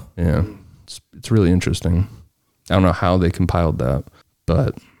 Wow. Yeah. It's really interesting. I don't know how they compiled that,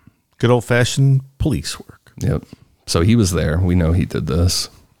 but good old fashioned police work. Yep. So he was there. We know he did this.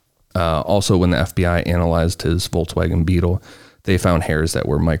 Also, when the FBI analyzed his Volkswagen Beetle, they found hairs that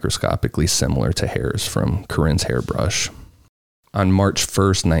were microscopically similar to hairs from Corinne's hairbrush. On March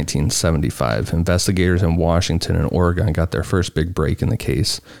 1st, 1975, investigators in Washington and Oregon got their first big break in the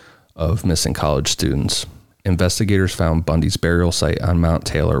case of missing college students. Investigators found Bundy's burial site on Mount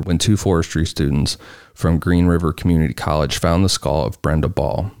Taylor when 2 forestry students from Green River Community College found the skull of Brenda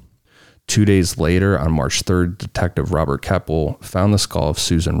Ball. 2 days later, on March 3rd, Detective Robert Keppel found the skull of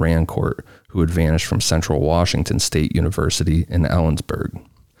Susan Rancourt, who had vanished from Central Washington State University in Ellensburg.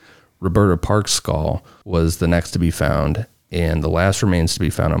 Roberta Park's skull was the next to be found, and the last remains to be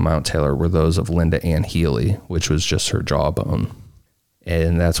found on Mount Taylor were those of Linda Ann Healy, which was just her jawbone.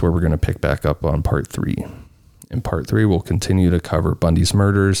 And that's where we're going to pick back up on part 3. In part 3, we'll continue to cover Bundy's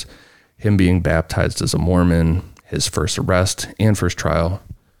murders, him being baptized as a Mormon, his first arrest and first trial,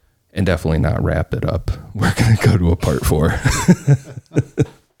 and definitely not wrap it up. We're going to go to a part 4.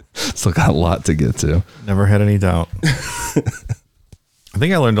 Still got a lot to get to. Never had any doubt. I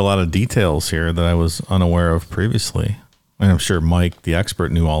think I learned a lot of details here that I was unaware of previously. And I'm sure Mike, the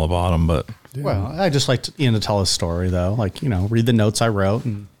expert, knew all about them, but... Well, I just like to tell a story, though. Like, read the notes I wrote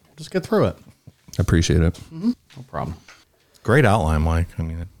and just get through it. Appreciate it. No problem. Great outline, Mike. I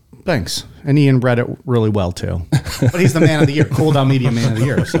mean, Thanks. And Ian read it really well, too. But he's the man of the year, Cool Down Media Man of the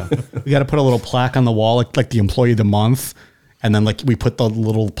Year. So we got to put a little plaque on the wall, like the employee of the month. And then like we put the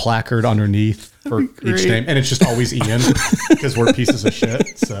little placard underneath for each name. And it's just always Ian because we're pieces of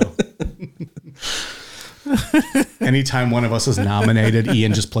shit. So anytime one of us is nominated,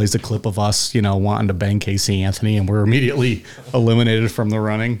 Ian just plays a clip of us, wanting to bang Casey Anthony, and we're immediately eliminated from the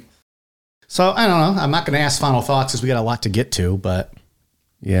running. So I don't know. I'm not going to ask final thoughts because we got a lot to get to, but...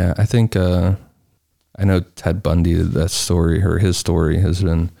 Yeah, I think I know Ted Bundy, that story, or his story, has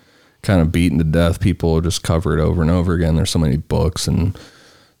been kind of beaten to death. People just cover it over and over again. There's so many books and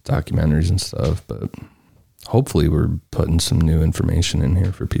documentaries and stuff, but hopefully we're putting some new information in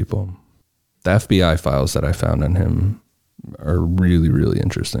here for people. The FBI files that I found on him are really, really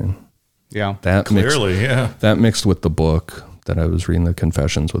interesting. Yeah, that mixed with the book that I was reading, The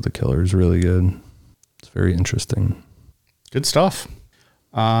Confessions with the Killer, is really good. It's very interesting. Good stuff.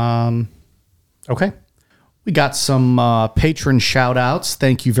 Okay. We got some patron shout outs.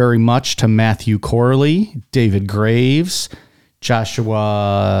 Thank you very much to Matthew Corley, David Graves,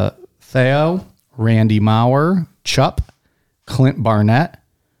 Joshua Theo, Randy Maurer, Chup, Clint Barnett,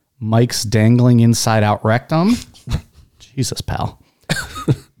 Mike's Dangling Inside Out Rectum. Jesus, pal.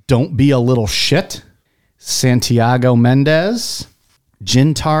 Don't Be a Little Shit, Santiago Mendez,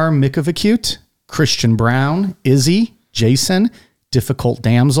 Jintar Mikovicut, Christian Brown, Izzy, Jason, Difficult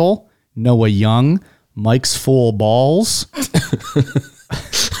Damsel, Noah Young, Mike's Full Balls,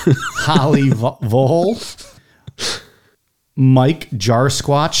 Holly Vol, Mike Jar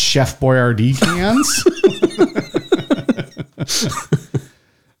Squatch, Chef Boyardee cans.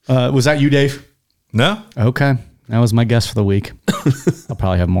 Was that you, Dave? No. Okay. That was my guess for the week. I'll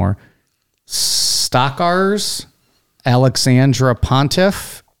probably have more. Stockars, Alexandra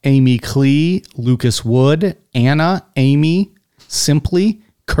Pontiff, Amy Klee, Lucas Wood, Anna, Amy, Simply,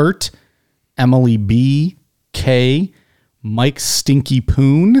 Kurt, Emily B, K, Mike Stinky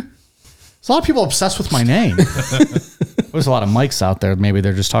Poon. There's a lot of people obsessed with my name. There's a lot of Mikes out there. Maybe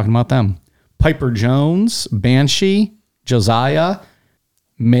they're just talking about them. Piper Jones, Banshee, Josiah,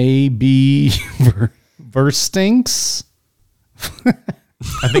 Maybe Verstinks.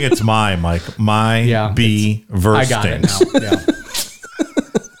 I think it's Mike. B. Verstinks. I got it now. Yeah.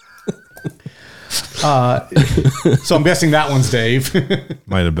 So I'm guessing that one's Dave.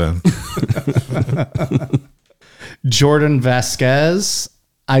 Might have been. Jordan Vasquez,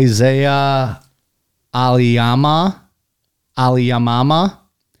 Isaiah Aliyamama,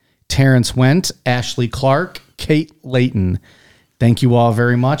 Terrence Went, Ashley Clark, Kate Layton. Thank you all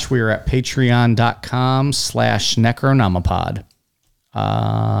very much. We are at patreon.com/Necronomipod.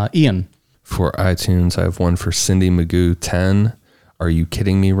 Ian. For iTunes, I have one for Cindy Magoo 10. Are you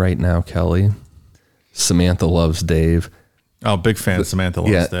kidding me right now, Kelly? Samantha Loves Dave. Oh, big fan of Samantha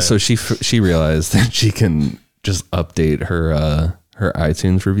Loves Dave. So she realized that she can just update her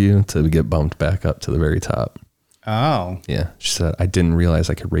iTunes review to get bumped back up to the very top. Oh. Yeah. She said, I didn't realize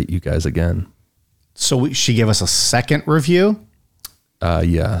I could rate you guys again. So she gave us a second review?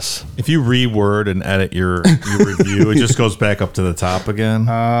 Yes. If you reword and edit your review, it just goes back up to the top again.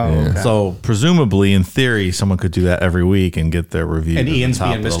 Okay. So presumably, in theory, someone could do that every week and get their review. And Ian's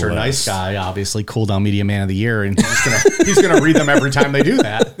being Mr. Nice Guy, obviously, Cool Down Media Man of the Year, and he's gonna read them every time they do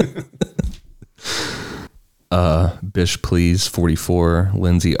that. Bish Please 44,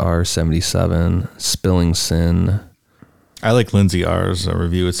 Lindsay R 77, Spilling Sin. I like Lindsay R's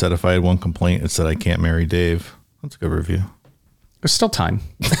review. It said if I had one complaint, it said I can't marry Dave. That's a good review. There's still time.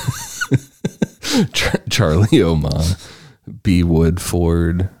 Charlie Oma, B Wood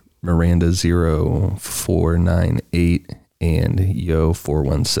Ford, Miranda 0498, and Yo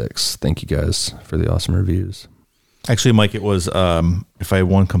 416. Thank you guys for the awesome reviews. Actually, Mike, it was if I had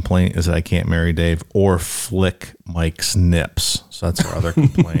one complaint is that I can't marry Dave or flick Mike's nips. So that's our other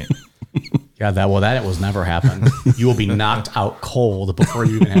complaint. Yeah, that was never happened. You will be knocked out cold before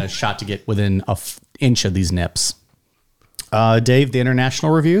you even had a shot to get within an inch of these nips. Dave, the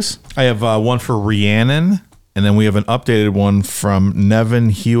international reviews? I have one for Rhiannon, and then we have an updated one from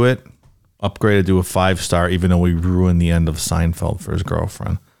Nevin Hewitt, upgraded to a 5-star, even though we ruined the end of Seinfeld for his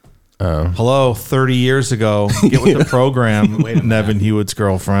girlfriend. Hello, 30 years ago. Get with the program, Nevin Hewitt's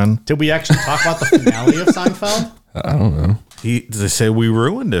girlfriend. Did we actually talk about the finale of Seinfeld? I don't know. They say we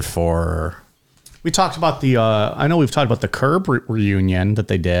ruined it for her. We talked about I know we've talked about the Curb reunion that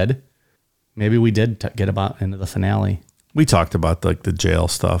they did. Maybe we did get about into the finale. We talked about the jail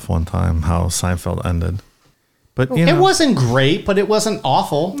stuff one time, how Seinfeld ended. But it wasn't great, but it wasn't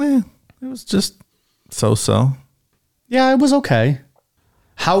awful. It was just so-so. Yeah, it was okay.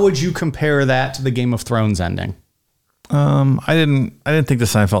 How would you compare that to the Game of Thrones ending? I didn't think the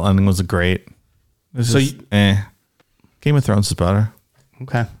Seinfeld ending was great. So Game of Thrones is better.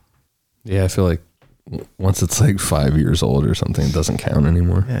 Okay. Yeah, I feel like once it's like 5 years old or something, it doesn't count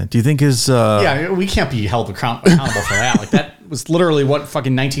anymore. Yeah. Do you think his? Yeah, we can't be held accountable for that. Like that was literally what,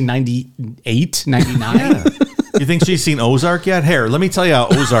 fucking 1998, 99. Yeah. You think she's seen Ozark yet? Here, let me tell you how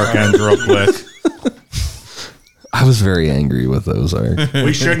Ozark ends real quick. I was very angry with Ozark.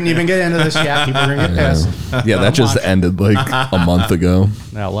 We shouldn't even get into this yet. People are gonna get pissed. Yeah, that just ended like a month ago.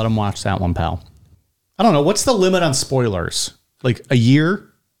 Yeah, let them watch that one, pal. I don't know. What's the limit on spoilers? Like a year?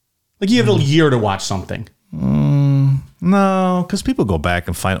 Like you have a year to watch something. No, because people go back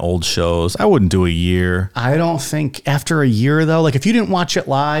and find old shows. I wouldn't do a year. I don't think after a year, though, like if you didn't watch it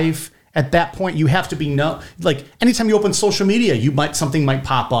live, at that point you have to be like anytime you open social media, something might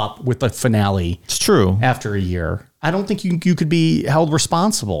pop up with the finale. It's true. After a year. I don't think you could be held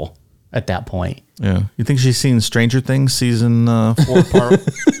responsible at that point. Yeah. You think she's seen Stranger Things season 4 part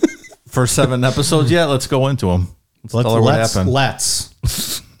for 7 episodes yet? Let's go into them. Let's tell her what happened.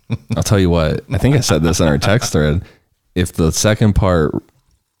 Let's. I'll tell you what. I think I said this in our text thread. If the second part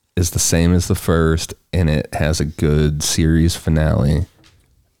is the same as the first and it has a good series finale,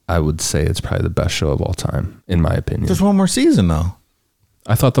 I would say it's probably the best show of all time, in my opinion. There's one more season, though.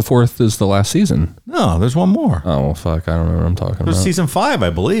 I thought the 4th is the last season. No, there's one more. Oh, well, fuck. I don't know what I'm talking about. There's season 5,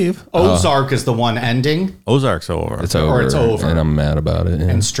 I believe. Ozark is the one ending. Ozark's over. It's over. Or it's over. And I'm mad about it. Yeah.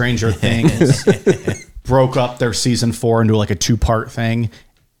 And Stranger Things broke up their season 4 into like a 2-part thing.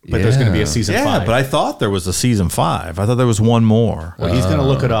 But there's going to be a season 5. Yeah, but I thought there was a season 5. I thought there was one more. Well, he's going to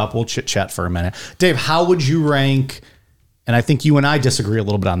look it up. We'll chit-chat for a minute. Dave, how would you rank, and I think you and I disagree a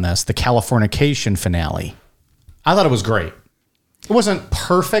little bit on this, the Californication finale? I thought it was great. It wasn't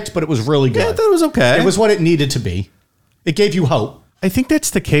perfect, but it was really good. Yeah, I thought it was okay. It was what it needed to be. It gave you hope. I think that's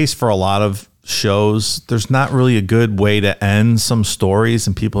the case for a lot of shows. There's not really a good way to end some stories,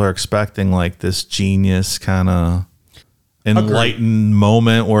 and people are expecting like this genius kind of enlightened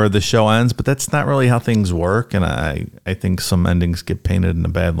moment where the show ends, but that's not really how things work. And I think some endings get painted in a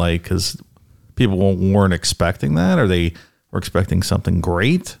bad light because people weren't expecting that, or they were expecting something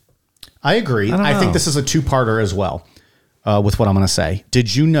great. I agree. I think this is a 2-parter as well. With what I'm going to say.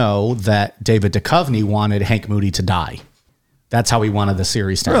 Did you know that David Duchovny wanted Hank Moody to die? That's how he wanted the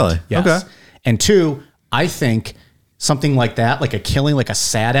series to end. Really? Yes. Okay. And 2, I think something like that, like a killing, like a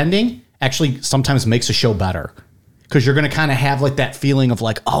sad ending, actually sometimes makes a show better. Because you're going to kind of have like that feeling of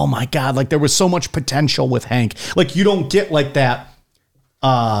like, oh my God, like there was so much potential with Hank. Like you don't get like that,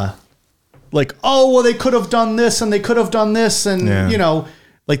 like, oh, well, they could have done this and they could have done this. And, you know,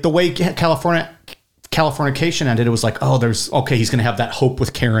 like the way Californication ended, it was like, oh, he's going to have that hope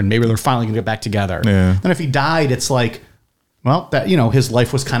with Karen. Maybe they're finally going to get back together. Yeah. And if he died, it's like, well, that, you know, his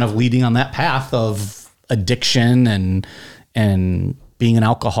life was kind of leading on that path of addiction and being an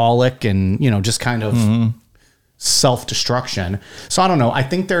alcoholic and, you know, just kind of self-destruction. So I don't know. I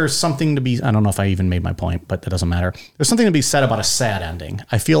think there's something to be, I don't know if I even made my point, but that doesn't matter. There's something to be said about a sad ending.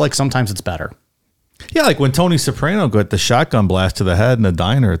 I feel like sometimes it's better. Yeah, like when Tony Soprano got the shotgun blast to the head in a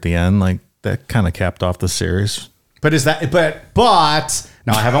diner at the end, like that kind of capped off the series. But is that, but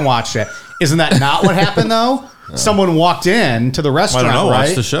no, I haven't watched it. Isn't that not what happened though? Someone walked in to the restaurant, I don't know, right?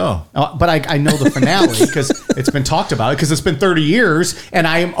 watch the show. But I know the finale because it's been talked about, because it's been 30 years and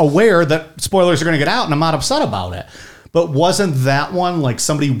I am aware that spoilers are going to get out and I'm not upset about it. But wasn't that one like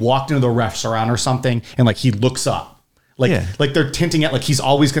somebody walked into the restaurant or something and like he looks up? Like they're hinting at like he's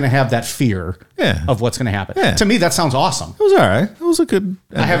always going to have that fear of what's going to happen. Yeah. To me, that sounds awesome. It was all right. It was a good...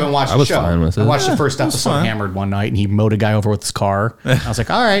 I haven't watched the show. I was fine with it. I watched the first episode Hammered one night and he mowed a guy over with his car. I was like,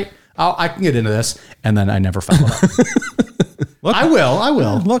 all right, I can get into this. And then I never followed up. Look, I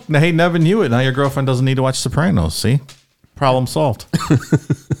will. Look, hey, Nevin Hewitt, now your girlfriend doesn't need to watch Sopranos. See? Problem solved.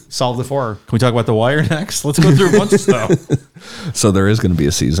 Solved it for her. Can we talk about The Wire next? Let's go through a bunch of stuff. So there is going to be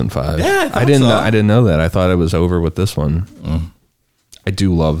a season 5. Yeah, I didn't know that. I thought it was over with this one. I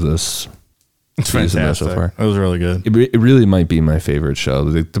do love this season so far. It was really good. It really might be my favorite show,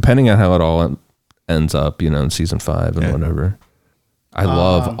 depending on how it all ends up, you know, in season 5 and whatever. I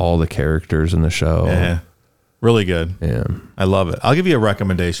love all the characters in the show. Yeah, really good. Yeah, I love it. I'll give you a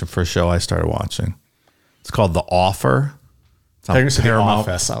recommendation for a show I started watching. It's called The Offer. It's on Paramount.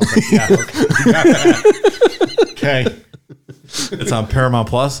 Office. I was like, yeah, okay. You got that. Okay. It's on Paramount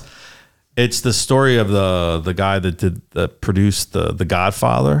Plus. It's the story of the guy that produced the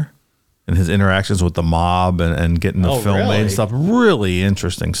Godfather and his interactions with the mob and getting the film made and stuff. Really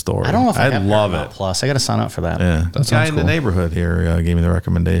interesting story. I don't know if I love Paramount it. Plus. I got to sign up for that. Yeah, that guy in the neighborhood here gave me the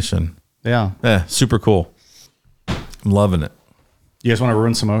recommendation. Yeah, super cool. I'm loving it. You guys want to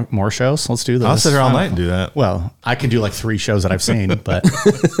ruin some more shows? Let's do this. I'll sit here all night and do that. Well, I can do like 3 shows that I've seen, but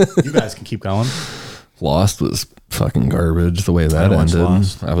you guys can keep going. Lost was fucking garbage the way that ended.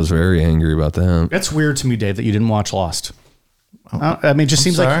 Lost. I was very angry about that. That's weird to me, Dave, that you didn't watch Lost. I mean, it just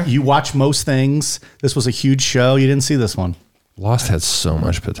seems like you watch most things. This was a huge show. You didn't see this one. Lost had so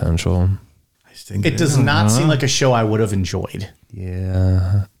much potential. It does not seem like a show I would have enjoyed.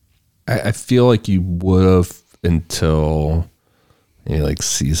 Yeah. I feel like you would have until maybe like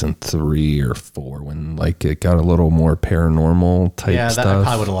season 3 or 4 when like it got a little more paranormal type stuff. Yeah, that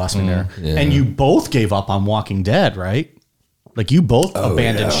probably would have lost me there. Yeah. And you both gave up on Walking Dead, right? Like you both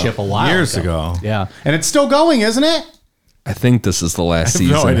abandoned ship a while years ago. Yeah. And it's still going, isn't it? I think this is the last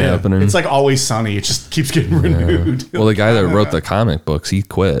season happening. It's like Always Sunny. It just keeps getting renewed. Well, the guy that wrote the comic books, he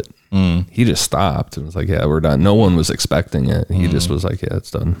quit. He just stopped and was like, yeah, we're done. No one was expecting it. He just was like, yeah,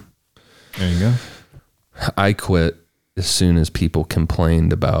 it's done. There you go. I quit as soon as people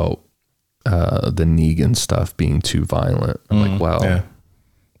complained about the Negan stuff being too violent. I'm like, wow. Yeah.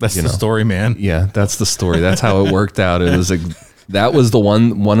 That's the story, man. Yeah, that's the story. That's how it worked out. It was like, that was the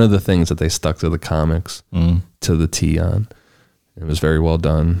one of the things that they stuck to the comics to the T on. It was very well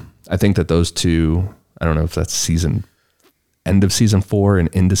done. I think that those two, I don't know if that's end of season 4 and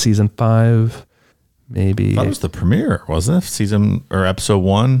into season 5, maybe. That was the premiere, wasn't it? Episode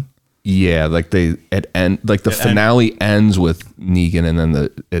 1. Yeah, like the finale ends with Negan and then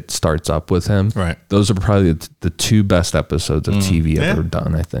it starts up with him. Right. Those are probably the 2 best episodes of TV ever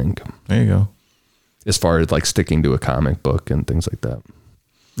done, I think. There you go. As far as like sticking to a comic book and things like that.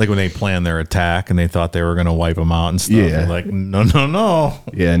 Like when they planned their attack and they thought they were going to wipe them out and stuff. Yeah. Like, no.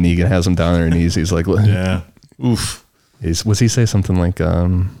 Yeah, Negan has him down on their knees. He's like, yeah. Oof. Was he say something like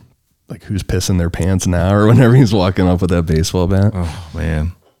who's pissing their pants now or whenever he's walking up with that baseball bat? Oh,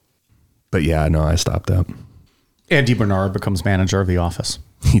 man. But yeah, no, I stopped that. Andy Bernard becomes manager of The Office.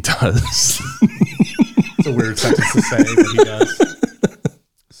 He does. It's a weird sentence to say, but he does.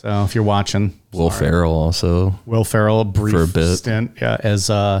 So if you're watching, Will Ferrell also. Will Ferrell, brief for a bit. stint, as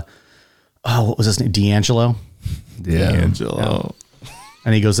what was his name? D'Angelo. Yeah, D'Angelo. Yeah.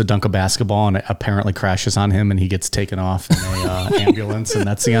 And he goes to dunk a basketball and it apparently crashes on him and he gets taken off in a ambulance and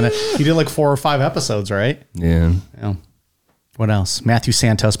that's the end. He did like 4 or 5 episodes, right? Yeah. Yeah. What else? Matthew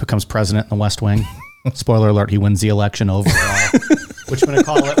Santos becomes president in the West Wing. Spoiler alert: he wins the election overall. Which one to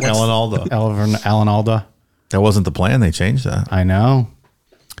call it? Alan Alda. Alan Alda. That wasn't the plan. They changed that. I know.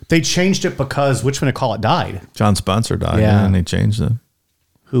 They changed it because which one to call it died. John Spencer died. Yeah, and they changed it.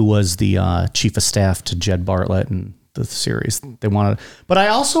 Who was the chief of staff to Jed Bartlett in the series? They wanted, but I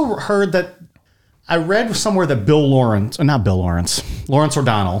also heard that I read somewhere that Lawrence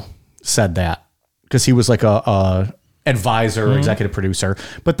O'Donnell said that because he was like a advisor, executive producer.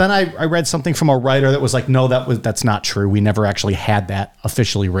 But then I read something from a writer that was like, no, that's not true. We never actually had that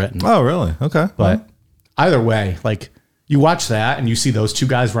officially written. Oh, really? Okay. But either way, like you watch that and you see those 2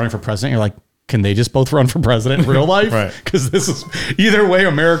 guys running for president, you're like, can they just both run for president in real life? Right. Because this is either way,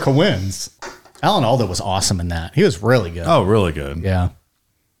 America wins. Alan Alda was awesome in that. He was really good. Oh, really good. Yeah.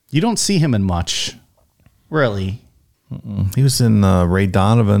 You don't see him in much, really. He was in Ray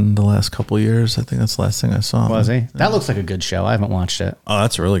Donovan the last couple of years. I think that's the last thing I saw. Was he? That looks like a good show. I haven't watched it. Oh,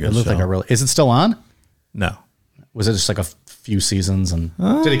 that's a really good It looks show. like is it still on? No. Was it just like a few seasons and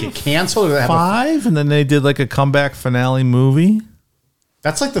did it get canceled? Or did it have 5 and then they did like a comeback finale movie.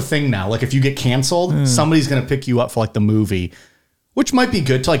 That's like the thing now. Like if you get canceled, somebody's going to pick you up for like the movie, which might be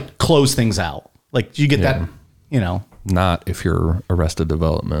good to like close things out. Like you get that, Not if you're Arrested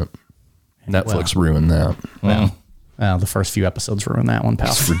Development. Netflix ruined that. Well, the first few episodes ruined that one, pal.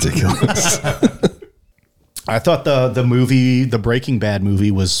 It's ridiculous. I thought the Breaking Bad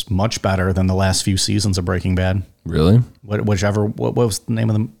movie was much better than the last few seasons of Breaking Bad. Really? What was the name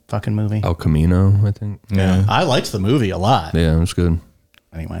of the fucking movie? El Camino, I think. Yeah. I liked the movie a lot. Yeah, it was good.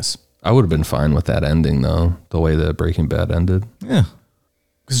 Anyways. I would have been fine with that ending, though, the way that Breaking Bad ended. Yeah.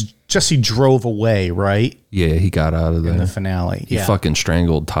 Because Jesse drove away, right? Yeah, he got out of there. In the finale. He fucking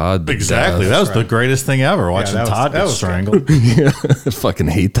strangled Todd. to Exactly. death. That was the greatest thing ever, watching Todd get strangled. Yeah, I fucking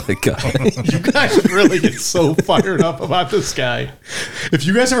hate that guy. You guys really get so fired up about this guy. If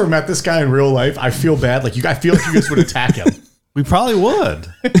you guys ever met this guy in real life, I feel bad. I feel like you guys would attack him. We probably would.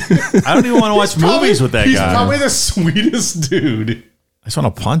 I don't even want to watch movies with that guy. He's probably the sweetest dude. I just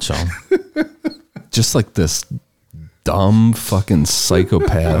want to punch him. Just like this dumb fucking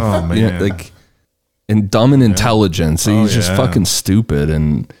psychopath. Oh, man. Yeah, and dumb in intelligence. He's just fucking stupid.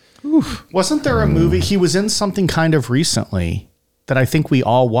 And wasn't there a movie he was in something kind of recently that I think we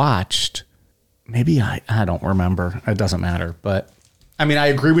all watched? Maybe I don't remember. It doesn't matter. But I mean, I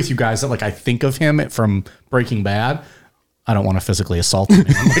agree with you guys that I think of him from Breaking Bad. I don't want to physically assault him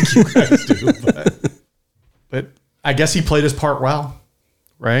like you guys do, but I guess he played his part well,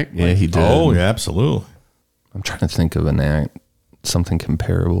 right? Yeah, he did. Oh, yeah, absolutely. I'm trying to think of something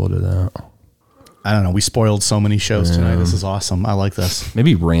comparable to that. I don't know. We spoiled so many shows tonight. This is awesome. I like this.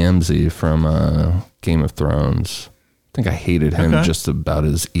 Maybe Ramsay from Game of Thrones. I think I hated him just about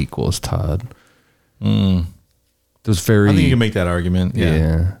as equal as Todd. It was very. I think you can make that argument.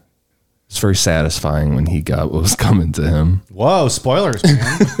 Yeah. It's very satisfying when he got what was coming to him. Whoa, spoilers,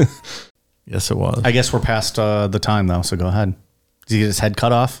 man. Yes, it was. I guess we're past the time, though, so go ahead. Did he get his head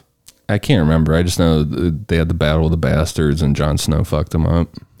cut off? I can't remember. I just know they had the Battle of the Bastards and Jon Snow fucked him up.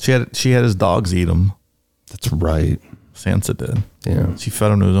 She had his dogs eat him. That's right. Sansa did. Yeah. She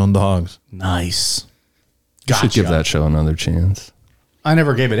fed him to his own dogs. Nice. You should give that show another chance. I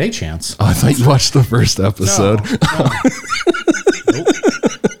never gave it a chance. Oh, I thought you watched the first episode. No. Nope.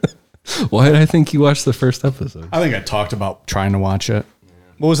 Why did I think you watched the first episode? I think I talked about trying to watch it.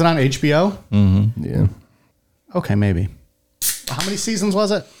 What was it on HBO? Mm-hmm. Yeah. Okay, maybe. How many seasons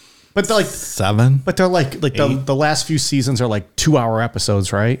was it? But they're like 7. But they're like the last few seasons are like 2-hour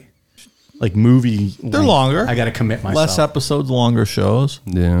episodes, right? Like movie. They're longer. I got to commit myself. Less episodes, longer shows.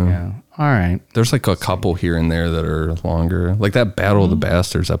 Yeah. All right. There's like a couple here and there that are longer. Like that Battle of the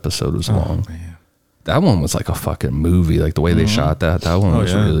Bastards episode was long. Man. That one was like a fucking movie. Like the way they shot that one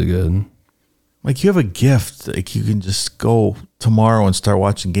was really good. Like you have a gift. Like you can just go tomorrow and start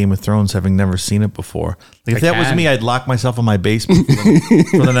watching Game of Thrones, having never seen it before. Like if that was me, I'd lock myself in my basement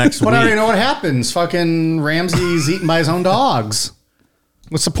for the next week. But I already know what happens. Fucking Ramsay's eaten by his own dogs.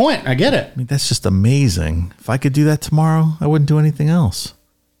 What's the point? I get it. I mean, that's just amazing. If I could do that tomorrow, I wouldn't do anything else.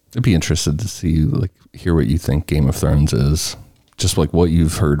 I'd be interested to see, like, hear what you think Game of Thrones is. Just like what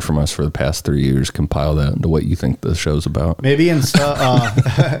you've heard from us for the past 3 years, compile that into what you think the show's about. Maybe over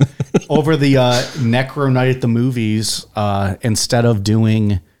the Necro Night at the Movies, instead of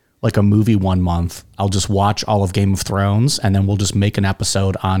doing like a movie 1 month, I'll just watch all of Game of Thrones and then we'll just make an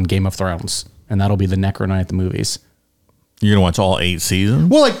episode on Game of Thrones. And that'll be the Necro Night at the Movies. You're going to watch all 8 seasons?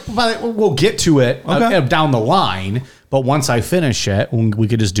 Well, we'll get to it down the line. But once I finish it, we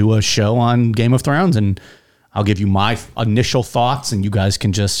could just do a show on Game of Thrones and I'll give you my initial thoughts and you guys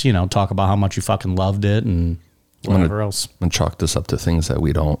can just, talk about how much you fucking loved it and whatever else. I'm going to chalk this up to things that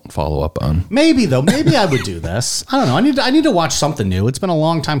we don't follow up on. Maybe, though. Maybe I would do this. I don't know. I need to watch something new. It's been a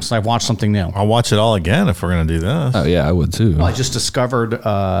long time since I've watched something new. I'll watch it all again if we're going to do this. Oh, yeah, I would too. Well, I just discovered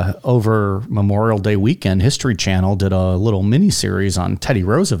over Memorial Day weekend, History Channel did a little mini-series on Teddy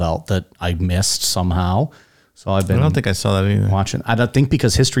Roosevelt that I missed somehow. So I don't think I saw that either. Watching. I don't think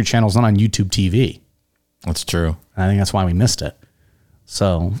because History Channel's not on YouTube TV. That's true. I think that's why we missed it.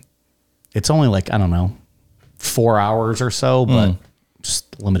 So it's only like, I don't know, 4 hours or so, but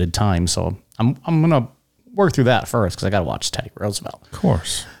just limited time. So I'm going to work through that first because I got to watch Teddy Roosevelt. Of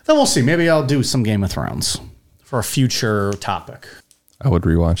course. Then we'll see. Maybe I'll do some Game of Thrones for a future topic. I would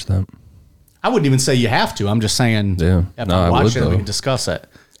rewatch that. I wouldn't even say you have to. I'm just saying if I watch it, we can discuss it.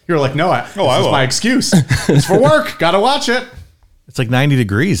 You're like, no, this is my excuse. It's for work. Got to watch it. It's like 90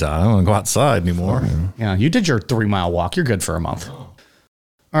 degrees out. I don't want to go outside anymore. Yeah, you did your 3-mile walk. You're good for a month. All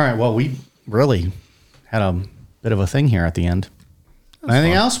right, well, we really had a bit of a thing here at the end.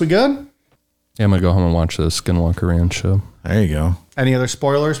 Anything else? We good? Yeah, I'm going to go home and watch the Skinwalker Ranch show. There you go. Any other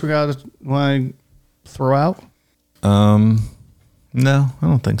spoilers we got to throw out? No, I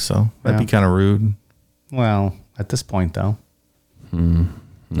don't think so. That'd be kind of rude. Well, at this point, though.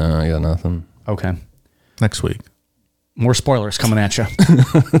 No, I got nothing. Okay. Next week. More spoilers coming at you.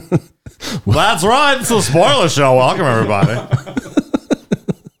 That's right. It's a spoiler show. Welcome, everybody.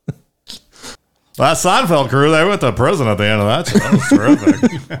 That Seinfeld crew, they went to prison at the end of that show. That was terrific.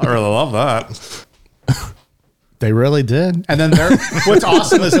 I really love that. They really did. And then what's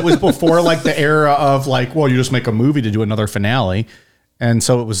awesome is it was before like the era of like, well, you just make a movie to do another finale. And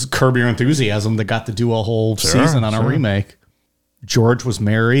so it was Curb Your Enthusiasm that got to do a whole season on a remake. George was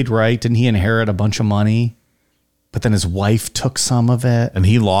married, right? Didn't he inherit a bunch of money? But then his wife took some of it. And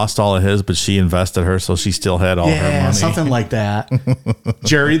he lost all of his, but she invested her, so she still had all her money. Yeah, something like that.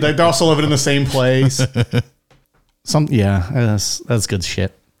 Jerry, they're also living in the same place. That's good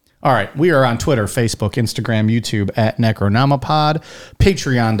shit. All right, we are on Twitter, Facebook, Instagram, YouTube at Necronomipod,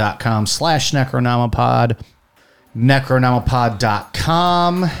 patreon.com/Necronomipod,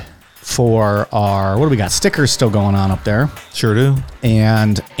 necronomipod.com for our, what do we got? Stickers still going on up there. Sure do.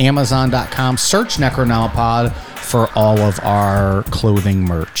 And Amazon.com, search Necronomipod for all of our clothing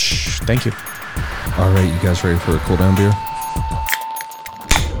merch. Thank you. All right, you guys ready for a cool down beer?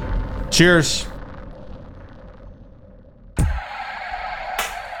 Cheers.